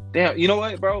 Damn, you know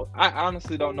what, bro? I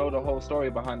honestly don't know the whole story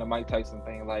behind the Mike Tyson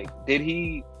thing. Like,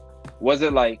 was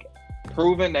it like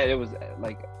proven that it was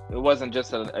like it wasn't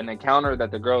just an encounter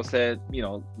that the girl said,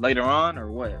 later on,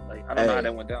 or what? Like, I don't know how Hey,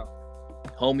 that went down.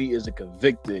 homie is a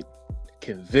convicted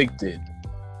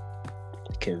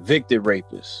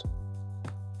rapist.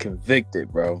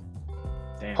 Convicted, bro.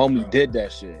 Damn, Homie bro. did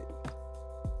that shit.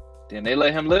 Then they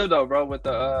let him live though, bro, with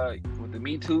the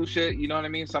Me Too shit. You know what I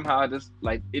mean? Somehow it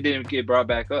didn't get brought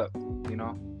back up. You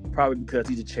know? Probably because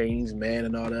he's a changed man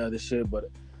and all that other shit. But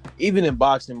even in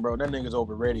boxing, bro, that nigga's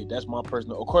overrated. That's my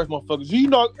personal. Of course, motherfuckers, he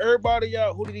knocked everybody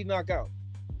out. Who did he knock out?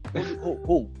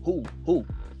 Who?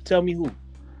 Tell me who.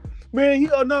 Man, he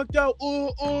got knocked out.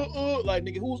 Like,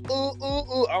 nigga, who's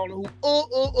I don't know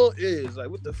who is. Like,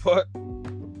 what the fuck?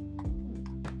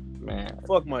 Man,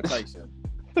 Fuck my Tyson.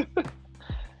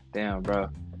 damn, bro.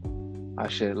 Ah,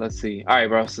 shit. Let's see. All right,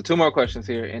 bro. So 2 more questions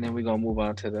here, and then we're gonna move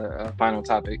on to the final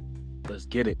topic. Let's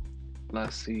get it.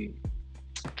 Let's see.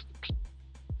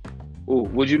 Ooh,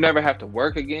 would you never have to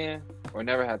work again, or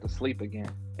never have to sleep again?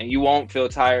 And you won't feel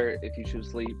tired if you choose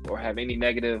sleep, or have any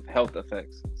negative health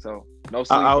effects. So no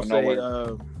sleep I'll or no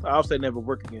work. I'll say never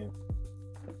work again.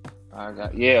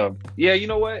 Yeah. You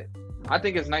know what? I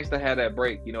think it's nice to have that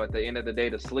break. At the end of the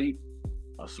day, to sleep.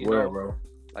 I swear, bro.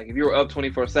 Like if you were up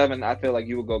 24/7, I feel like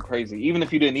you would go crazy. Even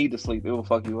if you didn't need to sleep, it will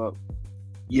fuck you up.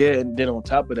 Yeah, and then on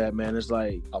top of that, man, it's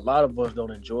like a lot of us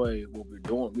don't enjoy what we're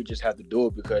doing. We just have to do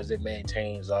it because it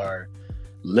maintains our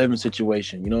living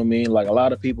situation. You know what I mean? Like a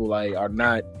lot of people like are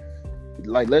not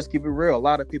like, let's keep it real. A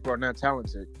lot of people are not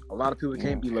talented. A lot of people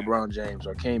can't be LeBron James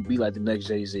or can't be like the next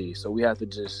Jay-Z. So we have to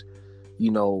just,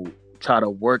 try to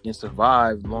work and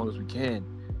survive as long as we can.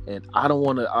 And I don't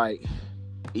want to,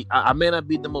 I may not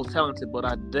be the most talented, but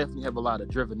I definitely have a lot of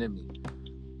driven in me.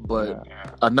 But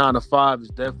a 9 to 5 is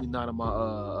definitely not in my,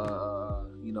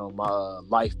 my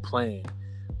life plan.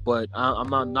 But I'm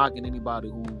not knocking anybody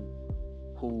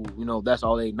who, that's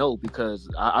all they know, because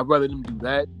I'd rather them do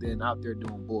that than out there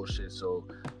doing bullshit. So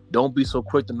don't be so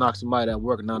quick to knock somebody that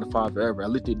work a 9 to 5 forever. At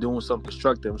least they're doing something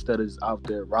constructive instead of just out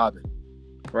there robbing.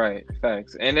 Right,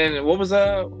 facts. And then who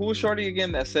was Shorty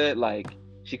again that said like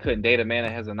she couldn't date a man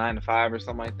that has a 9 to 5 or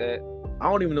something like that? I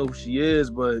don't even know who she is,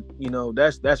 but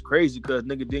that's crazy, because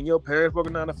nigga, didn't your parents work a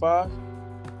 9 to 5?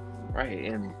 Right,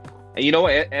 and you know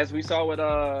what? As we saw with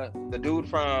the dude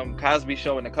from Cosby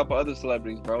Show and a couple other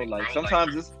celebrities, bro. Like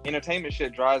sometimes this entertainment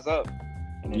shit dries up,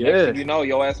 and the next thing you know,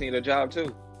 your ass need a job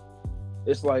too.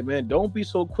 It's like, man, don't be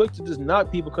so quick to just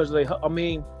knock people because they. I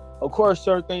mean, of course,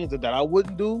 certain things that I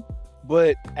wouldn't do,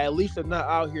 but at least they're not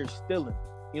out here stealing.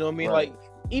 You know what I mean? Right. Like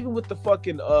even with the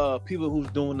fucking people who's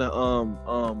doing the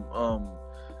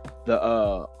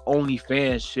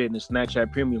OnlyFans shit and the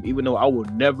Snapchat Premium. Even though I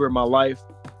would never in my life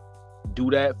do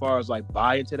that as far as like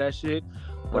buy into that shit,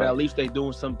 but at least they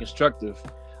doing something constructive.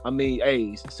 I mean,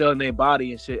 hey, selling their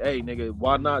body and shit. Hey, nigga,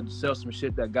 why not sell some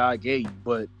shit that God gave you?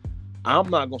 But I'm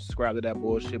not gonna subscribe to that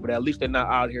bullshit. But at least they're not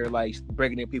out here like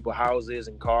breaking in people's houses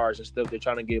and cars and stuff. They're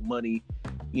trying to get money,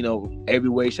 every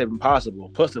way, shape, and possible.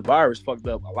 Plus, the virus fucked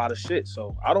up a lot of shit.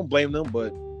 So I don't blame them,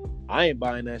 but I ain't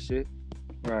buying that shit.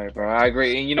 Right, bro. I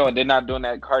agree. And they're not doing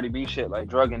that Cardi B shit, like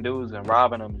drugging dudes and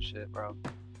robbing them and shit, bro.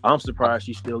 I'm surprised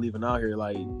she's still even out here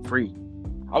like free.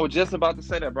 I was just about to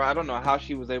say that, bro. I don't know how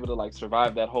she was able to like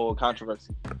survive that whole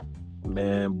controversy.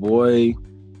 Man, boy,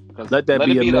 let it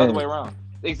be the man. other way around.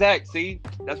 Exact. See,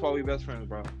 that's why we best friends,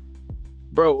 bro.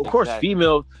 Bro, of course,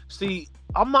 female. See,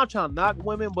 I'm not trying to knock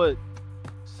women, but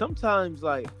sometimes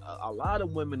like a lot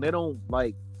of women, they don't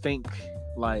like think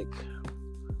like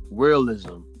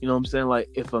realism. You know what I'm saying? Like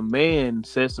if a man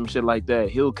says some shit like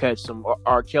that, he'll catch some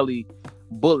R. Kelly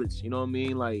bullets. You know what I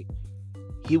mean? Like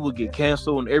he would get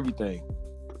canceled and everything.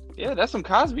 Yeah, that's some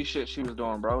Cosby shit she was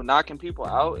doing, bro. Knocking people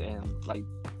out and like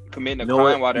committing a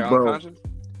crime while they're unconscious.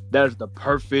 That is the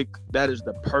perfect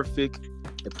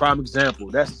prime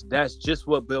example. That's just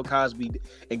what Bill Cosby did.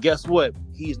 And guess what?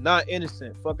 He's not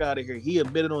innocent. Fuck out of here. He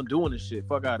admitted on doing this shit.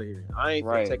 Fuck out of here. I ain't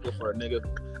gonna take it for a nigga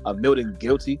admitting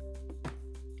guilty.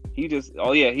 He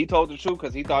he told the truth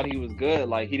because he thought he was good.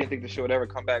 Like he didn't think the shit would ever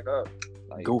come back up.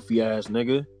 Like goofy ass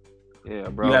nigga. Yeah,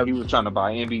 bro. He was trying to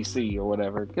buy NBC or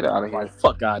whatever. Get out of here. Like,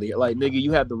 fuck out of here. Like, nigga,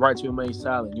 you have the right to remain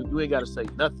silent. You ain't gotta say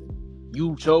nothing.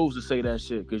 You chose to say that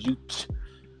shit because you.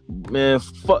 Man,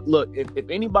 fuck. Look, if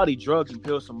anybody drugs and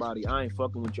kills somebody, I ain't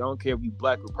fucking with you. I don't care if you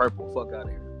black or purple. Fuck out of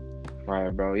here. Right,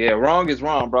 bro. Yeah, wrong is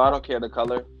wrong, bro. I don't care the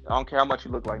color. I don't care how much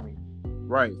you look like me.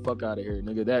 Right, fuck out of here,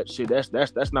 nigga. That shit, that's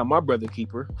not my brother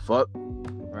keeper. Fuck.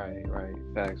 Right.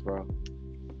 Facts, bro.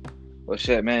 Well,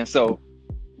 shit, man. So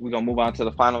we're gonna move on to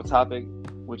the final topic,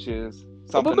 which is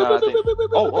something that I think.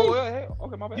 Hey.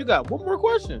 Okay, my bad. You got one more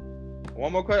question.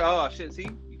 One more question. Oh shit, see,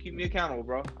 you keep me accountable,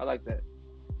 bro. I like that.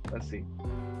 Let's see.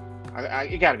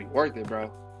 It got to be worth it,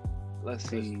 bro.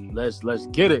 Let's Let's see. let's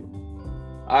get it.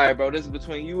 All right, bro. This is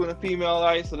between you and a female. All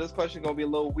right, so this question gonna be a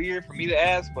little weird for me to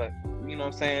ask, but you know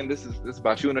what I'm saying. This is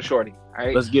about you and a shorty. All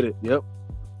right. Let's get it. Yep.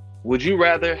 Would you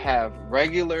rather have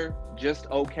regular, just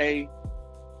okay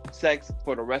sex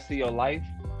for the rest of your life,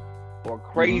 or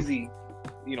crazy,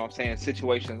 you know what I'm saying,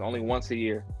 situations only once a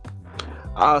year?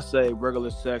 I'll say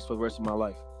regular sex for the rest of my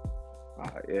life.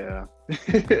 Yeah.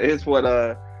 It's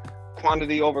what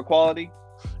quantity over quality.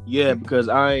 Yeah, because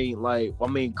I ain't like, I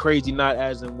mean, crazy not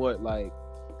as in what, like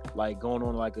going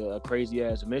on like a crazy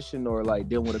ass mission, or like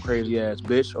dealing with a crazy ass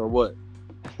bitch, or what?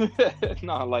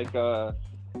 No, like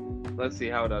let's see,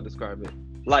 how would I describe it?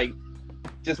 Like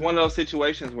just one of those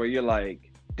situations where you're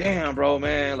like, damn, bro,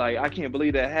 man, like I can't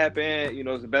believe that happened. You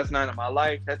know, it's the best night of my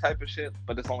life, that type of shit.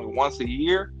 But it's only once a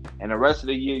year, and the rest of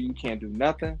the year you can't do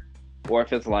nothing. Or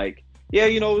if it's like, yeah,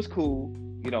 you know, it's cool,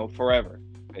 you know, forever,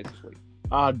 basically.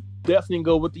 I'll definitely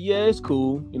go with the it's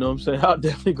cool. You know what I'm saying? I'll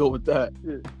definitely go with that.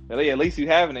 But yeah, at least you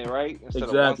having it, right? Instead of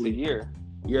once a Exactly. year.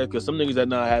 Yeah, because some niggas that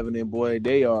not having it, boy,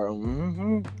 they are.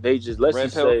 They just let's Red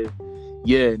just pill. say,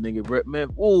 yeah, nigga, man.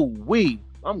 Ooh,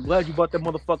 I'm glad you brought that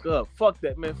motherfucker up. Fuck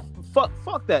that, man. Fuck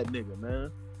that nigga,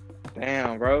 man.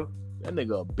 Damn, bro. That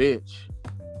nigga a bitch.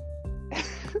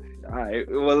 All right.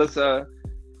 Well,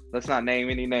 let's not name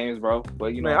any names, bro.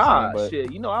 But you know Man, what I'm saying.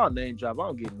 shit. You know I'll name drop. I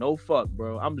don't get no fuck,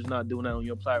 bro. I'm just not doing that on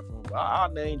your platform. But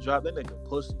I'll name drop that nigga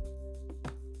pussy.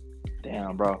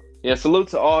 Damn, bro. Yeah, salute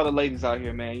to all the ladies out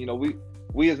here, man. You know,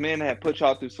 we as men have put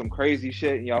y'all through some crazy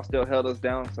shit, and y'all still held us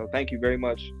down. So thank you very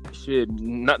much. Shit,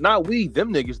 not we,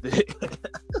 them niggas did.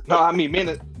 No, I mean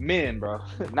men, bro.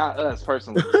 Not us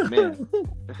personally, men.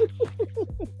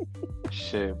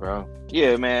 Shit, bro.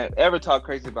 Yeah, man. Ever talk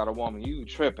crazy about a woman? You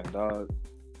tripping, dog.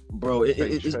 Bro,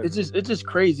 it's just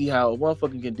crazy how a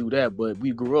motherfucker can do that. But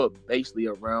we grew up basically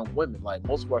around women. Like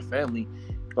most of our family,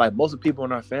 like most of the people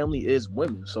in our family is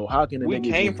women. So how can we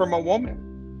came from a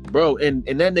woman, bro? And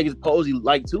that nigga's supposedly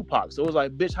like Tupac. So it was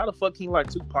like, bitch, how the fuck can you like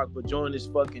Tupac but join this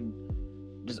fucking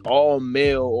just all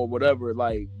male or whatever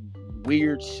like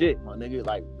weird shit, my nigga?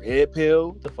 Like red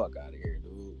pill, get the fuck out of here,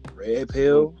 dude. Red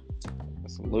pill,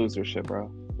 that's some loser shit,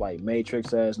 bro. Like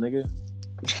Matrix ass nigga.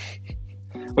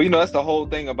 Well, you know, that's the whole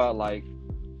thing about like,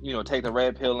 you know, take the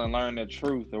red pill and learn the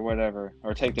truth or whatever,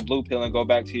 or take the blue pill and go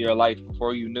back to your life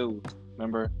before you knew.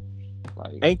 Remember,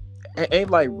 like ain't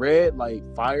like red like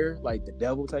fire, like the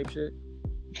devil type shit.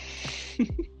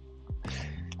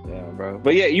 Yeah, bro.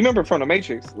 But yeah, you remember from the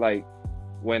Matrix, like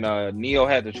when Neo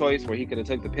had the choice where he could have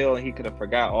took the pill and he could have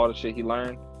forgot all the shit he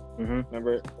learned.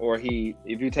 Remember, or if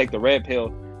you take the red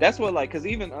pill, that's what like, cause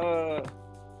even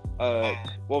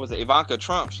what was it? Ivanka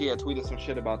Trump, she had tweeted some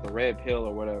shit about the red pill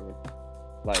or whatever.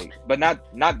 Like, but not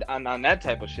on that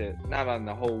type of shit, not on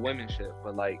the whole women shit,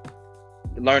 but like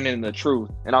learning the truth.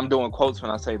 And I'm doing quotes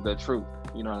when I say the truth.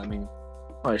 You know what I mean?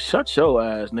 Like, shut your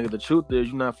ass, nigga. The truth is,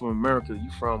 you're not from America. You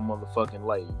from motherfucking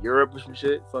like Europe or some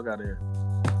shit. Fuck out of here.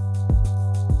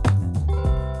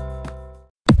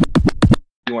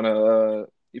 You wanna?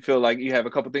 You feel like you have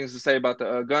a couple things to say about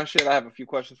the gun shit? I have a few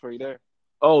questions for you there.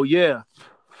 Oh yeah.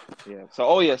 Yeah.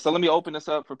 So let me open this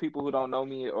up for people who don't know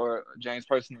me or James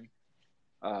personally.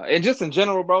 And just in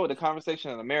general, bro, the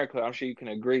conversation in America, I'm sure you can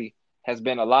agree, has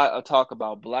been a lot of talk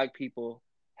about black people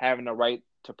having the right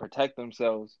to protect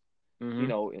themselves, you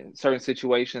know, in certain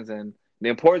situations, and the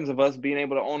importance of us being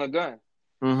able to own a gun.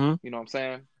 You know what I'm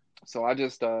saying? So I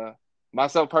just,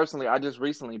 myself personally, I just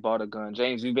recently bought a gun.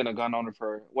 James, you've been a gun owner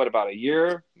for what, about a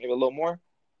year, maybe a little more?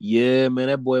 Yeah, man,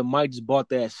 that boy Mike just bought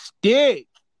that stick.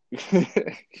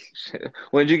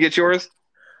 When did you get yours?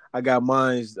 I got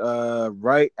mine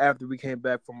right after we came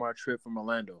back from our trip from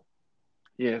Orlando.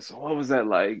 Yeah, so what was that,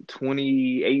 like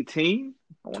 2018?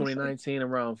 2019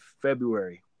 around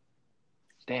February.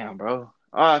 Damn, bro.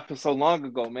 Oh, it feels so long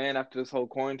ago, man, after this whole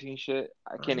quarantine shit.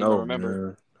 I can't even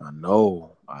remember. Man. I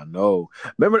know.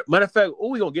 Remember, matter of fact,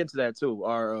 we gonna get into that too.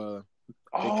 Our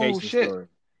vacation story.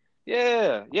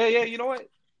 Yeah. You know what?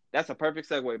 That's a perfect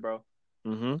segue, bro.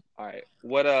 All right.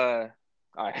 All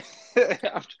right.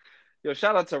 Yo,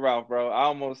 shout out to Ralph, bro. I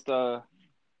almost yeah,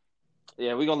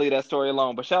 we're gonna leave that story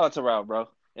alone. But shout out to Ralph, bro.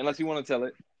 Unless you want to tell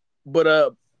it.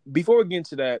 But before we get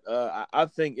into that, I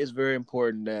think it's very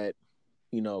important that,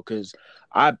 you know, because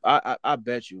I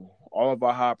bet you all of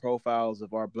our high profiles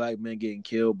of our black men getting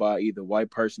killed by either white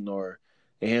person or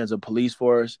the hands of police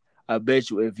force, I bet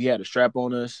you if he had a strap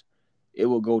on us, it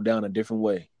would go down a different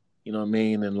way. You know what I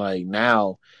mean? And like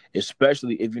now,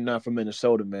 especially if you're not from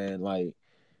Minnesota, man, like,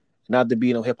 not to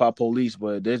be no hip hop police,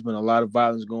 but there's been a lot of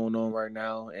violence going on right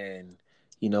now, and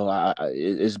you know,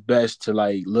 it's best to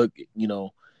like look, you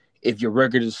know, if your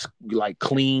record is like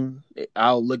clean,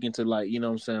 I'll look into like you know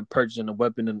what I'm saying purchasing a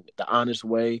weapon in the honest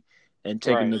way and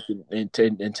taking Right. the and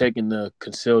taking the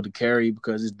concealed to carry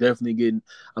because it's definitely getting.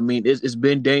 I mean, it's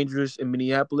been dangerous in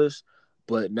Minneapolis,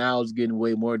 but now it's getting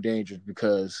way more dangerous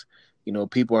because you know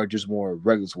people are just more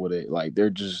reckless with it. Like they're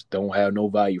just don't have no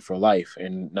value for life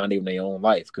and not even their own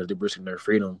life because they're risking their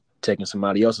freedom taking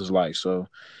somebody else's life. So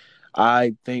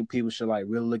I think people should like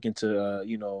really look into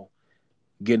you know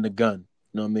getting a gun.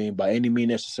 You know what I mean? By any means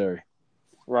necessary.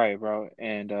 Right, bro.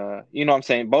 And you know what I'm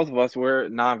saying? Both of us, we're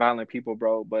nonviolent people,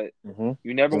 bro, but Mm-hmm.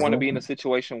 you never want to be in a Mm-hmm.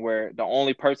 situation where the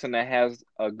only person that has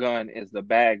a gun is the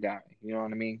bad guy. You know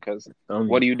what I mean? Because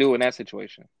what Only do you do in that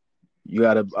situation? you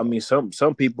gotta. I So, mean,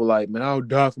 some people like, man, I'll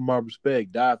die for my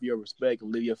respect, die for your respect,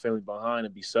 and leave your family behind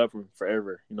and be suffering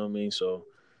forever. You know what I mean? So,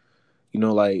 you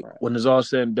know, like right, when it's all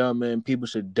said and done, man, people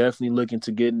should definitely look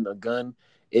into getting a gun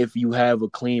if you have a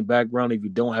clean background. If you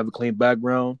don't have a clean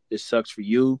background, it sucks for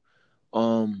you.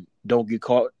 Don't get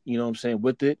caught. You know what I'm saying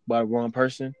with it by the wrong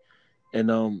person.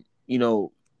 And you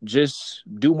know, just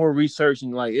do more research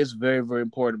and like it's very, very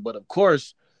important. But of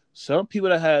course, some people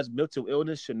that has mental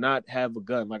illness should not have a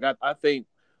gun. Like I think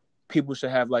people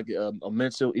should have like a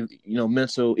mental, you know,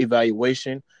 mental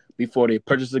evaluation before they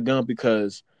purchase a gun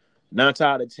because 9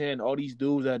 out of 10, all these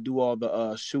dudes that do all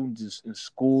the shootings in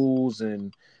schools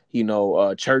and you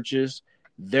know churches,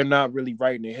 they're not really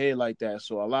right in their head like that.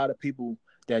 So a lot of people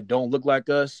that don't look like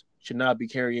us should not be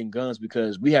carrying guns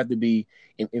because we have to be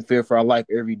in fear for our life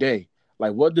every day.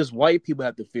 Like, what does white people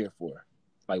have to fear for?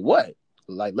 Like, what?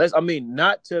 Like, let's. I mean,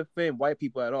 not to offend white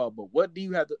people at all, but what do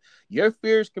you have to? Your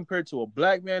fears compared to a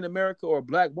black man in America or a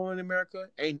black woman in America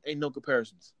ain't no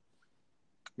comparisons.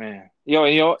 man.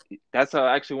 That's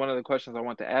actually one of the questions I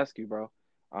want to ask you, bro.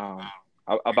 Um,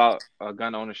 about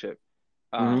gun ownership.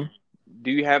 Mm-hmm. Um,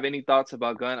 do you have any thoughts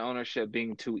about gun ownership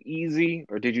being too easy,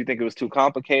 or did you think it was too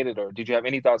complicated, or did you have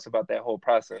any thoughts about that whole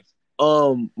process?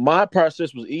 My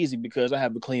process was easy because I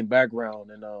have a clean background,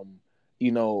 and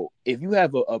you know, if you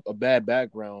have a bad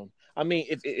background, I mean,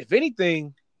 if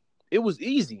anything, it was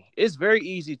easy. It's very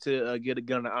easy to get a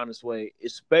gun the honest way,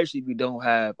 especially if you don't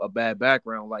have a bad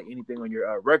background, like anything on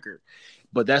your record.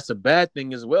 But that's a bad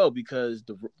thing as well because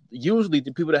usually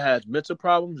the people that have mental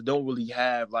problems don't really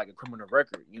have like a criminal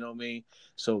record. You know what I mean?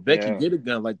 So they can Yeah, get a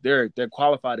gun, like they're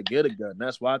qualified to get a gun.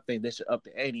 That's why I think they should up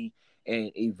the ante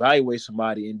and evaluate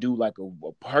somebody and do like a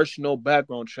personal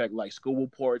background check, like school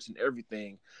reports and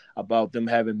everything about them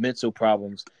having mental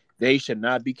problems. They should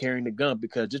not be carrying a gun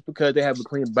because just because they have a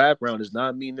clean background does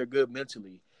not mean they're good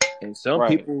mentally. And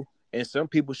right, some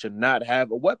people should not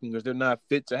have a weapon because they're not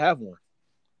fit to have one.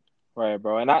 right,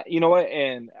 bro. And you know what?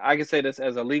 And I can say this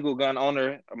as a legal gun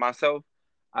owner myself.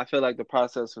 I feel like the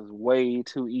process was way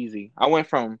too easy. I went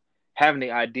from having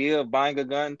the idea of buying a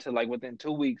gun to like within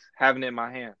 2 weeks having it in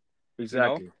my hand. You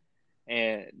know, Exactly.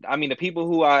 and I mean the people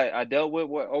who I dealt with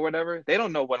or whatever, they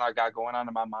don't know what I got going on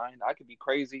in my mind. I could be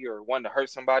crazy or wanting to hurt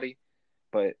somebody,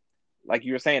 but like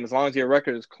you were saying, as long as your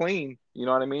record is clean, you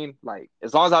know what I mean? Like,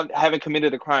 as long as I haven't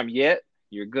committed a crime yet,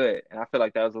 you're good. And I feel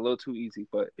like that was a little too easy.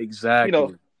 But, you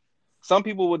know, Exactly. some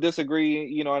people would disagree,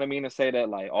 you know what I mean, and say that,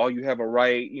 like, oh, you have a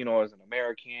right, as an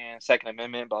American, Second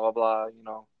Amendment, blah, blah,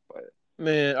 blah. But,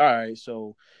 Man, all right.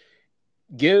 So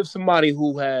give somebody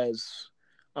who has,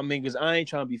 I mean, because I ain't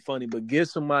trying to be funny, but give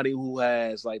somebody who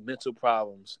has like mental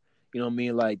problems, you know what I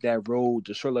mean, like that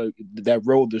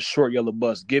short yellow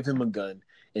bus. Give him a gun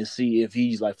and see if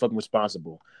he's like fucking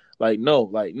responsible. No,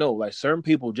 like certain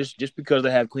people just because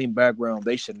they have clean background,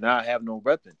 they should not have no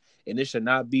weapon, and it should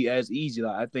not be as easy.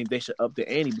 Like I think they should up the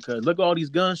ante because look at all these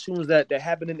gun shootings that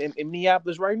happen in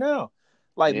Minneapolis right now.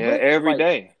 Like yeah, look, every like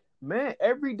day. man,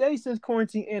 every day since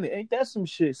quarantine ended. Ain't that some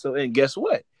shit? So, and guess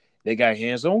what? They got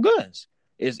hands on guns.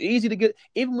 It's easy to get,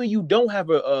 even when you don't have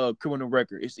a criminal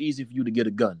record, it's easy for you to get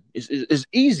a gun. It's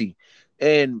easy.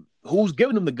 And who's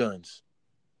giving them the guns?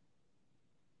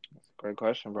 Great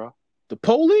question, bro. The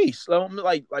police.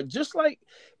 Like just like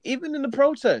even in the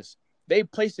protests, they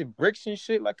placing bricks and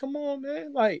shit. Like, come on,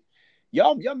 man. Like,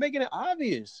 y'all making it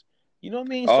obvious. You know what I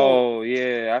mean? So, Oh,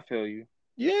 yeah, I feel you.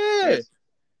 yeah. Yes.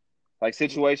 Like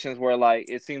situations where, like,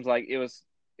 it seems like it was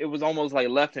almost like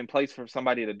left in place for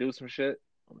somebody to do some shit.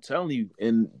 I'm telling you,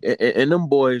 and them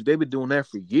boys, they've been doing that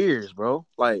for years, bro.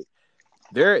 Like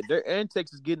their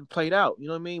antics is getting played out. You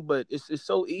know what I mean? But it's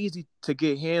so easy to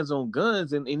get hands on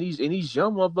guns, and these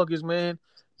young motherfuckers, man,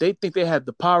 they think they have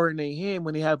the power in their hand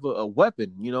when they have a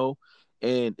weapon. You know,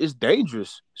 and it's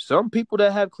dangerous. Some people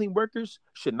that have clean workers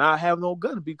should not have no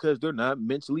gun because they're not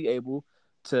mentally able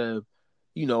to,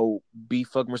 you know, be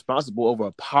fucking responsible over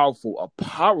a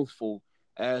powerful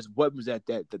as weapons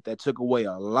that took away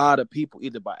a lot of people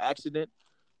either by accident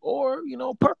or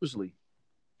purposely.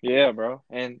 Yeah, bro.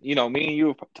 And me and you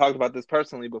have talked about this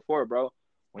personally before, bro.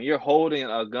 When you're holding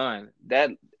a gun, that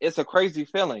it's a crazy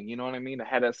feeling. You know what I mean? To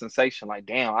have that sensation, like,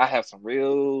 damn, I have some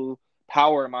real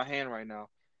power in my hand right now.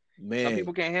 Some Man,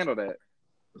 people can't handle that.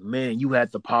 man, you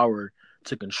had the power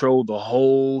to control the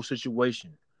whole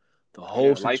situation. The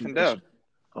whole Yeah, life and death. situation.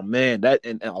 Oh man, that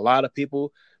and a lot of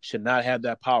people should not have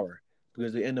that power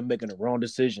because they end up making the wrong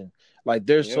decision. Like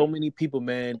there's so Yeah, many people,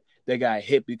 man, that got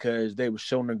hit because they were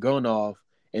showing their gun off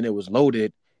and it was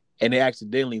loaded and they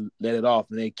accidentally let it off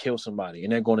and they kill somebody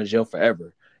and they're going to jail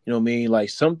forever. You know what I mean? Like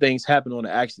some things happen on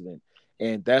an accident.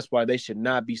 And that's why they should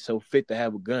not be so fit to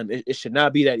have a gun. It should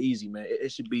not be that easy, man.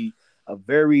 It should be a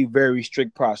very, very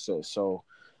strict process. So,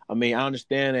 I mean, I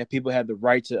understand that people have the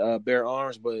right to bear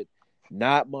arms, but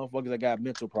not motherfuckers that got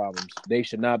mental problems. They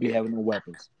should not be yeah, having no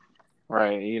weapons.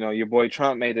 right. Your boy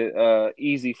Trump made it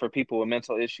easy for people with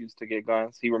mental issues to get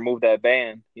guns. He removed that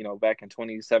ban, back in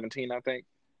 2017, I think.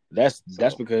 That's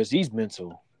So, because he's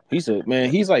mental. He's a man.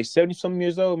 yeah, He's like 70 something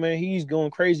years old, man. He's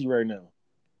going crazy right now.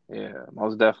 yeah,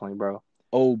 most definitely, bro.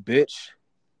 Old bitch.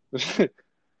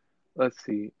 Let's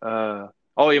see.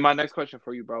 Oh yeah, my next question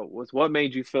for you, bro, was what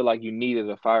made you feel like you needed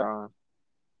a firearm?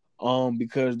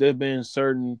 Because there've been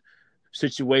certain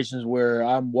situations where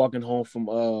I'm walking home from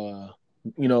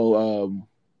you know,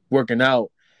 working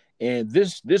out, and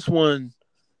this one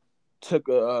took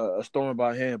a storm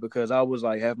by hand because I was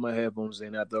like having my headphones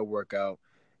in after a workout,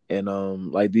 and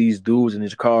like these dudes in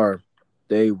his car,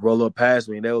 they roll up past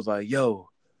me and they was like, "Yo,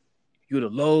 you the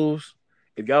Lowe's?"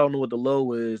 If y'all don't know what the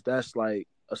Low is, that's like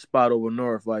a spot over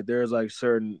north. Like there's like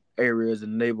certain areas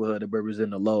in the neighborhood that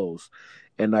represent the Lowe's,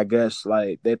 and I guess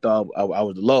like they thought I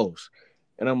was the Lowe's.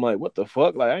 And I'm like, what the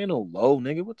fuck? Like, I ain't no low,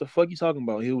 nigga. What the fuck you talking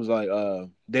about? He was like,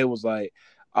 they was like,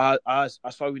 I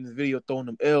saw you in the video throwing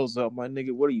them L's up. My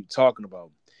nigga, what are you talking about?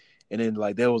 And then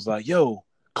like they was like, yo,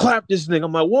 clap this nigga.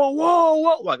 I'm like, whoa, whoa,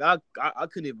 whoa. Like I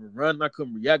couldn't even run. I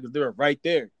couldn't react because they were right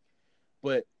there.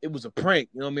 But it was a prank.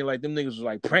 You know what I mean? Like them niggas was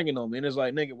like pranking on me. And it's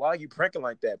like, nigga, why are you pranking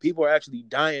like that? People are actually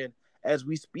dying as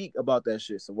we speak about that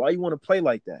shit. So why you want to play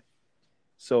like that?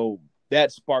 So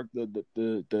that sparked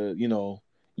the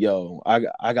yo,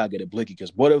 I gotta get a blicky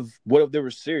because what if they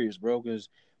were serious, bro? Because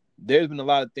there's been a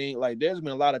lot of things like there's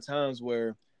been a lot of times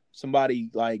where somebody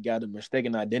like got a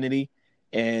mistaken identity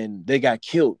and they got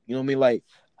killed. You know what I mean? Like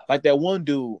that one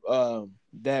dude,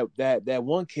 that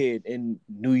one kid in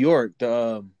New York,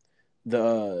 the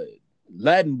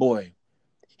Latin boy,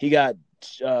 he got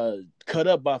uh cut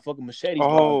up by fucking machetes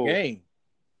by a Oh, gang.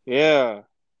 yeah.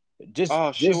 Just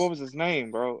Oh shit, what just was his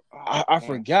name, bro? Oh I man.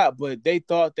 forgot, but they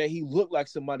thought that he looked like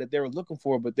somebody that they were looking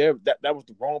for, but that was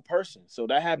the wrong person. So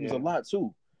that happens a Yeah. lot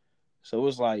too. So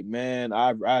it's like, man,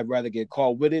 I'd rather get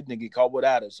caught with it than get caught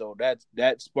without it. So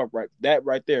that spark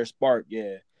right there spark,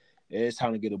 yeah. It's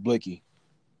time to get a blicky.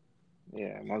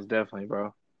 Yeah, most definitely,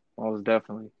 bro. Most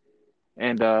definitely.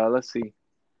 And let's see.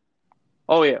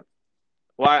 Oh yeah.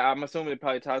 Well, I'm assuming it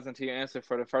probably ties into your answer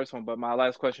for the first one, but my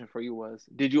last question for you was,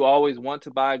 did you always want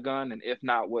to buy a gun? And if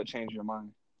not, what changed your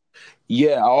mind?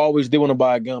 Yeah, I always did want to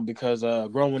buy a gun because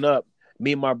growing up,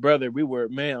 me and my brother, we were,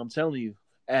 man, I'm telling you,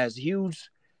 as huge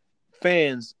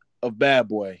fans of Bad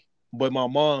Boy. But my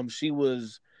mom, she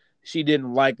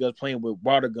didn't like us playing with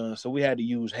water guns, so we had to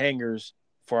use hangers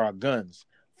for our guns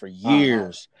for Uh-huh.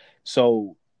 years.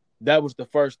 So that was the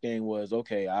first thing was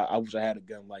okay. I wish I had a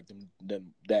gun like them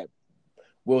that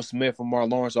Will Smith and Mark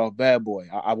Lawrence off Bad Boy.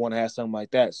 I want to have something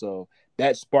like that. So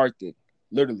that sparked it.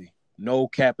 Literally, no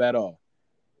cap at all.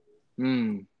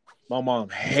 Hmm. My mom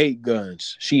hate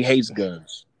guns. She hates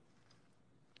guns.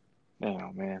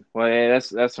 Damn, man. Well, yeah,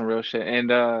 that's some real shit. And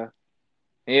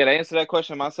yeah, to answer that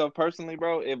question myself personally,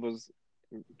 bro, it was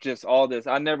just all this.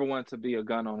 I never wanted to be a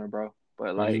gun owner, bro.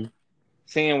 But like Mm-hmm.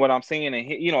 seeing what I'm seeing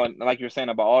and like you're saying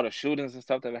about all the shootings and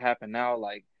stuff that have happened now,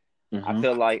 like I Mm-hmm.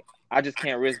 feel like I just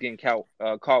can't risk getting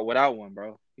caught without one,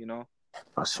 bro.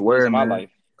 I And swear, losing my man.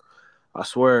 life. I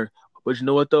swear. But you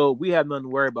know what though? We have nothing to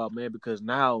worry about, man, because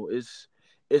now it's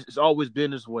always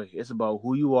been this way. It's about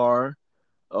who you are,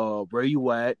 where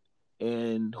you at,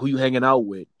 and who you hanging out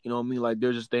with. You know what I mean? Like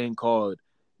there's this thing called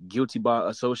guilty by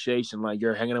association. Like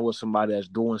you're hanging out with somebody that's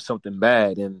doing something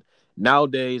bad. And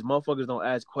nowadays, motherfuckers don't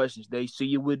ask questions. They see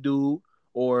you with dude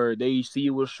or they see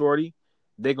you with shorty,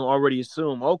 they can already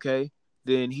assume, okay,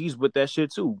 then he's with that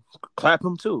shit too. Clap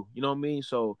him too. You know what I mean?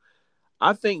 So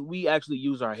I think we actually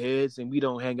use our heads and we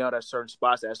don't hang out at certain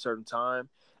spots at a certain time.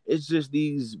 It's just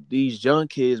these young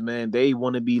kids, man. They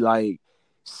want to be like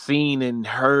seen and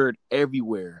heard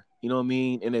everywhere. You know what I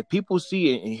mean? And if people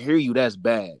see it and hear you, that's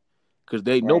bad.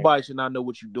 because Right. nobody should not know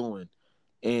what you're doing.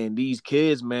 And these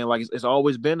kids, man, like it's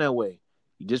always been that way.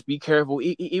 You just be careful,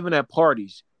 even at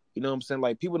parties. You know what I'm saying?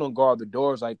 Like people don't guard the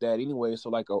doors like that anyway. So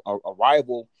like a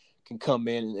rival can come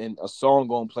in and a song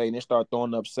gonna play and they start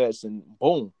throwing up sets and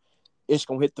boom, it's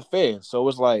gonna hit the fan. So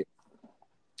it's like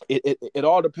it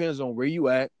all depends on where you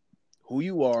at, who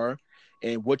you are,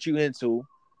 and what you into.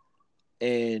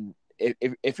 And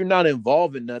if you're not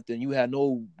involved in nothing, you have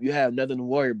nothing to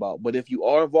worry about. But if you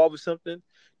are involved with something,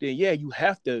 then yeah, you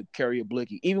have to carry a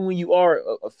blicky. Even when you are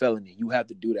a felony, you have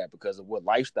to do that because of what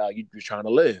lifestyle you're trying to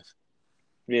live.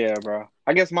 Yeah, bro.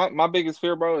 I guess my biggest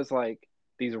fear, bro, is like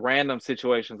these random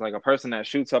situations, like a person that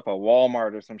shoots up a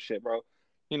Walmart or some shit, bro.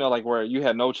 You know, like where you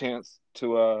had no chance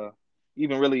to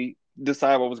even really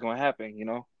decide what was going to happen. You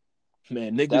know,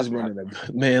 Man, that's niggas my. running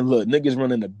the man. Look, niggas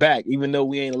running the back. Even though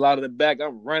we ain't allowed in the back,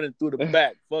 I'm running through the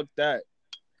back. Fuck that.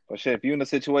 But shit, if you're in a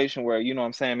situation where you know what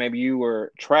I'm saying, maybe you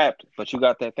were trapped, but you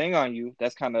got that thing on you,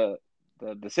 that's kind of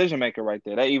the decision maker right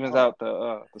there. That evens Oh, out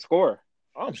the score.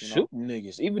 I'm You know. shooting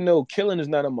niggas, even though killing is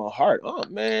not in my heart. Oh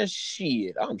man,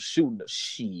 shit, I'm shooting the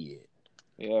shit.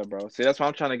 Yeah, bro. See, that's why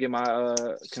I'm trying to get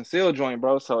my concealed joint,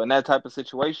 bro. So in that type of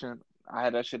situation, I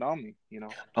had that shit on me. You know,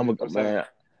 I'm a 24/7. man.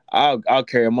 I'll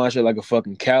carry my shit like a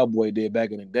fucking cowboy did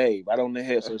back in the day, right on the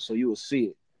head, so you will see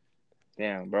it.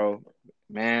 Damn, bro.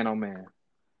 Man, oh man.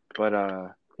 But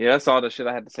yeah, that's all the shit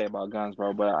I had to say about guns,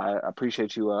 bro. But I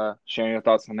appreciate you sharing your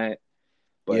thoughts on that.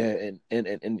 But Yeah,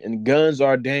 and guns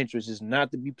are dangerous. It's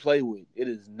not to be played with. It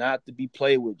is not to be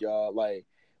played with, y'all. Like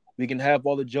we can have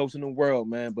all the jokes in the world,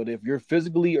 man, but if you're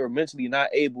physically or mentally not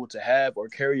able to have or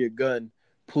carry a gun,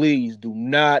 please do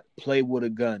not play with a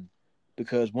gun.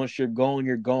 Because once you're gone,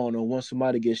 you're gone. Or once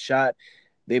somebody gets shot,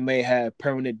 they may have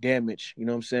permanent damage. You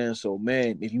know what I'm saying? So,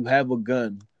 man, if you have a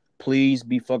gun, please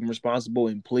be fucking responsible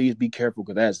and please be careful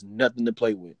because that's nothing to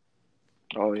play with.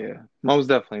 oh yeah, most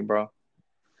definitely, bro.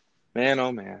 Man,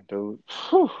 oh man, dude.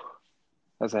 Whew.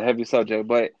 That's a heavy subject.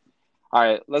 But all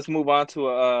right, let's move on to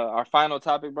our final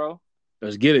topic, bro.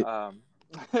 Let's get it. Um,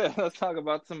 let's talk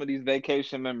about some of these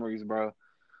vacation memories, bro.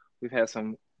 We've had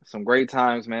some great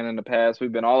times, man, in the past.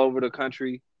 We've been all over the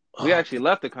country. We Oh, actually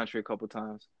left the country a couple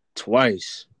times,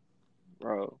 twice.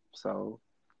 bro. So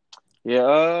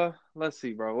yeah, let's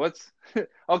see, bro. What's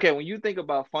okay, when you think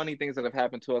about funny things that have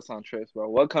happened to us on trips, bro,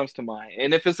 what comes to mind?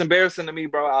 And if it's embarrassing to me,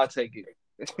 bro, I'll take it.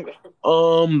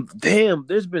 Damn,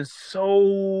 there's been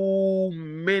so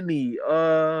many.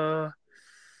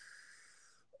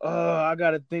 I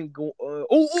gotta think.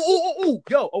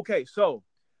 Yo, okay, so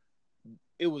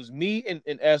it was me and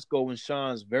Esco and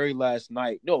Sean's very last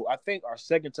night. No, I think our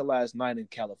second to last night in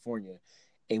California,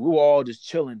 and we were all just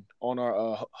chilling on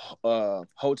our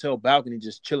hotel balcony,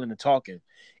 just chilling and talking.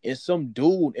 And some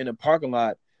dude in the parking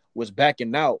lot was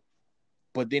backing out,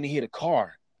 but then he hit a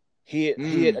car. He hit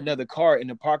Mm, another car in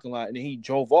the parking lot, and then he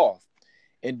drove off.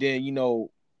 And then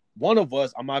one of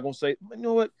us, I'm not gonna say, you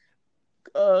know what?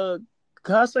 Uh,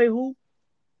 can I say who?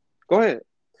 go ahead.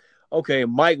 Okay,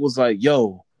 Mike was like,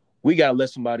 "Yo, we gotta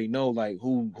let somebody know, like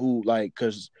who, like,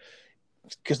 cause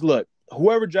look,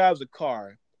 whoever drives a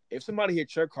car, if somebody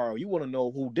hit your car, you want to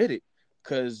know who did it,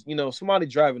 cause somebody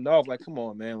driving off, like, come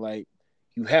on, man, like,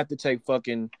 you have to take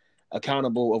fucking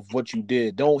accountable of what you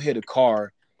did. Don't hit a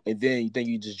car and then you think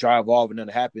you just drive off and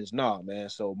nothing happens. Nah, man.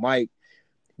 So Mike,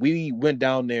 we went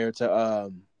down there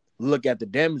to look at the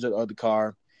damage of the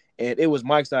car. And it was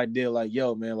Mike's idea, like,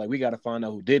 yo, man, like we gotta find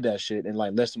out who did that shit and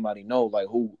like let somebody know like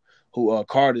who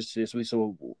car this is,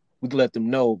 so we can let them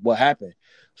know what happened.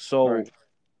 So Right.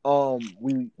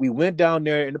 we went down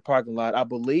there in the parking lot. I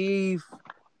believe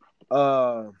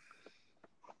uh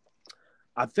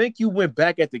I think you went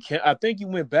back at the I think you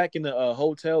went back in the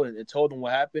hotel and told them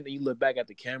what happened, and you looked back at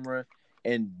the camera,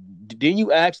 and then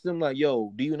you asked them like,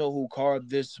 "Yo, do you know who car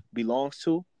this belongs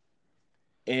to?"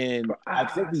 And But I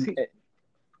think see,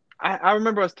 I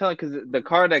remember us telling because the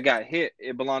car that got hit,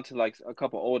 it belonged to like a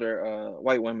couple older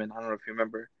white women. I don't know if you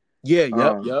remember. yeah,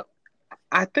 yep, Um, yep.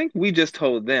 I think we just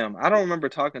told them. I don't remember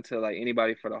talking to like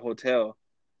anybody for the hotel,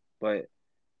 but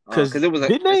because Because it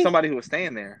was somebody who was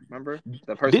staying there. Remember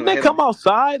the person didn't who they hit him? come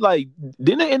outside? Like,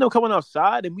 didn't they end up coming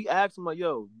outside? And we asked them like,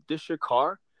 "Yo, this your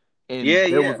car?" And Yeah,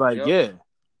 they was yeah, like, yep, "Yeah."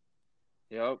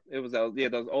 yep. It was yeah,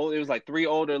 those old. It was like three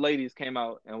older ladies came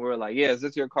out, and we were like, "Yeah, is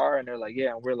this your car?" And they're like,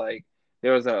 "Yeah." And we're like,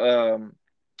 there was a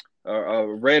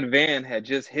red van had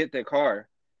just hit the car,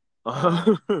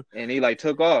 and he like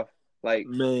took off, like,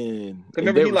 Man, cause and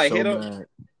remember they he were like so hit him. mad.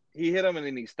 He hit him and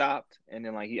then he stopped and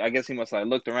then like I guess he must like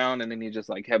looked around and then he just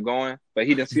like kept going, but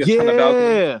he didn't see us on the balcony.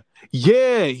 Yeah,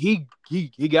 yeah.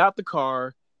 He got the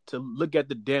car to look at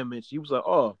the damage. He was like,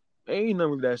 "Oh, ain't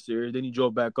nothing that serious." Then he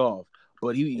drove back off.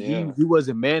 but he Yeah. he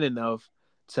wasn't man enough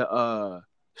to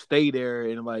stay there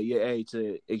and like hey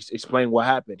to explain what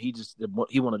happened. He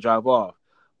want to drive off,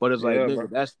 but it's like Yeah, bro.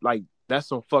 nigga, that's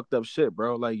some fucked up shit,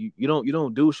 bro. Like you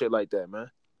don't do shit like that, man.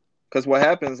 Because what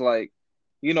happens, like,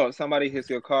 if somebody hits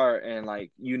your car and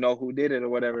like who did it or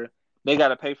whatever, they got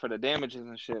to pay for the damages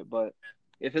and shit. But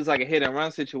if it's like a hit and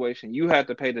run situation, you have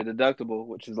to pay the deductible,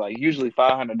 which is like usually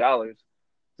 $500.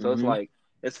 So it's Mm-hmm. like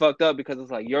it's fucked up because it's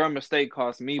like your mistake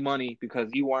cost me money because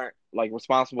you weren't like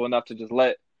responsible enough to just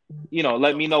let me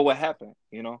know what happened.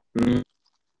 Mm-hmm.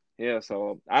 Yeah,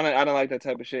 so I don't like that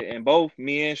type of shit. And both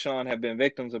me and Sean have been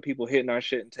victims of people hitting our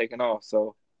shit and taking off.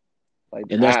 So like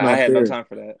And that's I not had no fair. time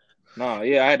for that. No,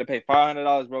 yeah, I had to pay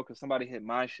 $500, bro, because somebody hit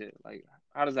my shit. Like,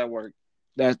 how does that work?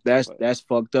 But That's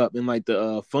fucked up. And like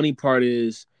the funny part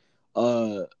is,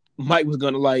 uh, Mike was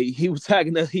gonna like he was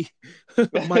tagging us.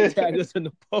 Mike tagged us in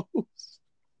the post.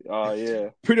 oh yeah,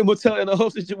 Pretty much telling the whole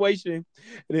situation.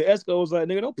 And then Esco was like,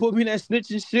 nigga, don't put me in that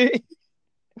snitching shit.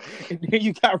 And then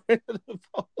you got rid of the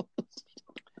post.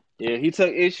 yeah, he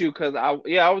took issue because I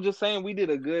was just saying we did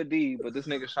a good deed, but this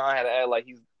nigga Sean had to act like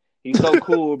he's so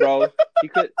cool, bro.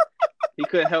 He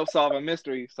couldn't help solve a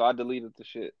mystery, so I deleted the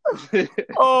shit.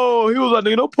 Oh, he was like,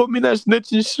 nigga, don't put me in that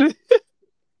snitching shit.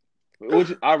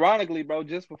 Which, ironically, bro,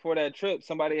 just before that trip,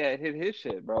 somebody had hit his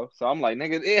shit, bro. So I'm like,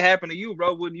 nigga, it happened to you,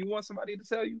 bro. Wouldn't you want somebody to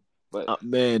tell you? But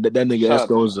Man, that nigga shout out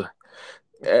to Sean.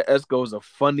 Esco's a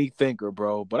funny thinker,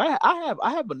 bro. But I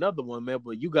have another one, man.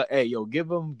 But you got hey yo, give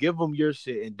him your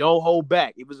shit and don't hold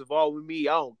back. If it's involved with me,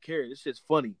 I don't care. This shit's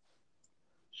funny.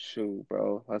 Shoot,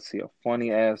 bro. Let's see a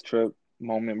funny ass trip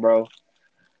moment, bro.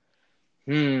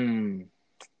 Hmm.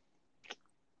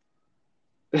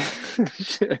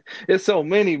 It's so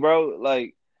many, bro.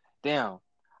 Like, damn.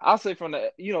 I'll say from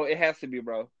it has to be,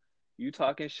 bro. You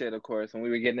talking shit, of course, when we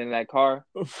were getting in that car.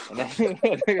 And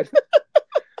then,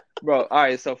 bro, all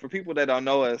right, so for people that don't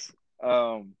know us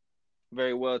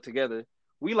very well together,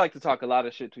 we like to talk a lot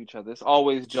of shit to each other. It's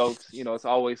always jokes, it's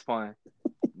always fun.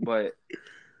 But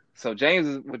so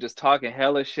James was just talking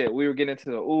hella shit. We were getting into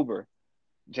the Uber.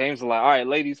 James was like, all right,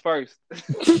 ladies first.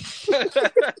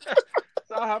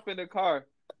 So I hop in the car.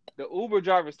 The Uber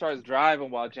driver starts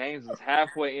driving while James is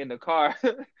halfway in the car.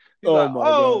 He's Oh like, my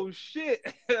god. oh shit.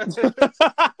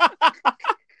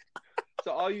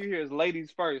 So all you hear is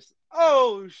ladies first.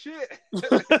 Oh shit.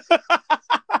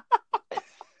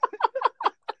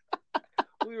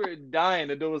 We were dying.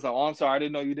 The dude was like, oh, I'm sorry, I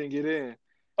didn't know you didn't get in. Like,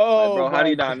 Oh bro, how do my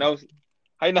you not god. know?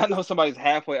 How you not know somebody's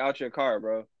halfway out your car,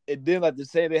 bro? It didn't like to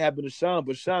say they happened to Sean,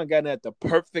 but Sean got in at the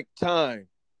perfect time.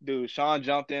 Dude, Sean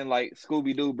jumped in like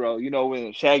Scooby Doo, bro. You know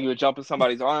when Shaggy would jump in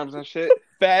somebody's arms and shit?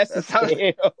 Fast That's as how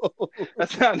hell.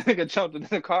 that's how nigga jumped in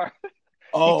the car. He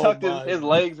Oh tucked my his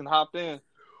legs and hopped in,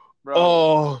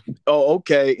 bro. oh,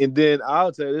 okay. And then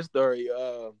I'll tell you this story.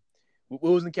 We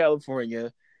was in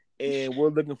California and we're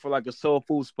looking for like a soul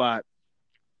food spot.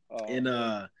 Oh And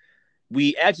man.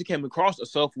 we actually came across a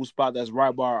soul food spot that's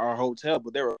right by our hotel,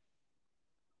 but they were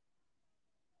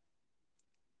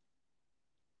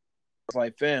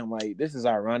like, fam, like this is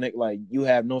ironic. Like you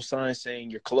have no sign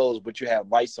saying you're closed, but you have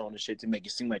lights on and shit to make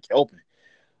it seem like you're open.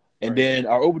 And Right. then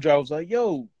our Uber driver was like,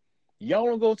 "Yo, y'all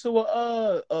want to go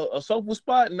to a soul food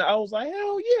spot?" And I was like,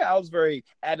 "Hell yeah!" I was very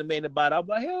animated about it. I was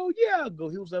like, "Hell yeah!" I'll go.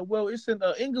 He was like, "Well, it's in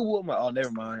Inglewood." I'm like, "Oh,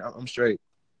 never mind. I'm straight."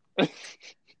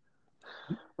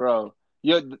 Bro.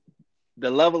 The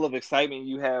level of excitement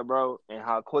you had, bro, and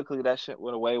how quickly that shit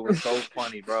went away was so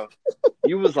funny, bro.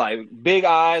 You was like big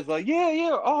eyes, like, yeah,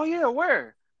 yeah, oh yeah,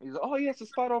 where? He's like, oh yeah, it's a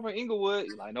spot over in Inglewood.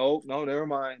 You're like, no, no, never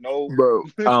mind. No. Bro,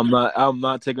 I'm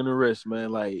not taking the risk,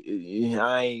 man. Like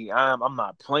I'm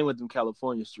not playing with them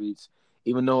California streets.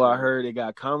 Even though I Shoot. heard it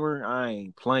got calmer, I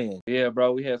ain't playing. Yeah,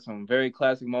 bro, we had some very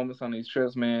classic moments on these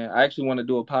trips, man. I actually want to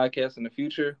do a podcast in the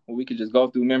future where we could just go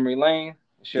through memory lane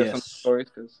and share some Yes, stories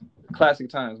because classic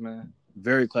times, man.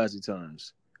 very classy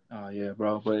times. Oh yeah,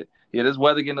 bro. But yeah, this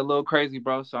weather getting a little crazy,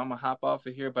 bro. So I'm gonna hop off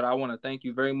of here. But I want to thank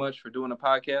you very much for doing the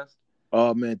podcast.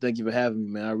 Oh man, thank you for having me,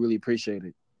 man. I really appreciate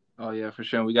it. Oh yeah, for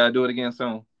sure. We gotta do it again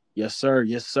soon. Yes, sir.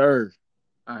 Yes, sir.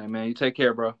 All right, man. You take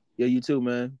care, bro. Yeah, you too,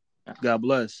 man. God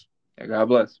bless. Yeah, God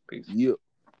bless. Peace. You.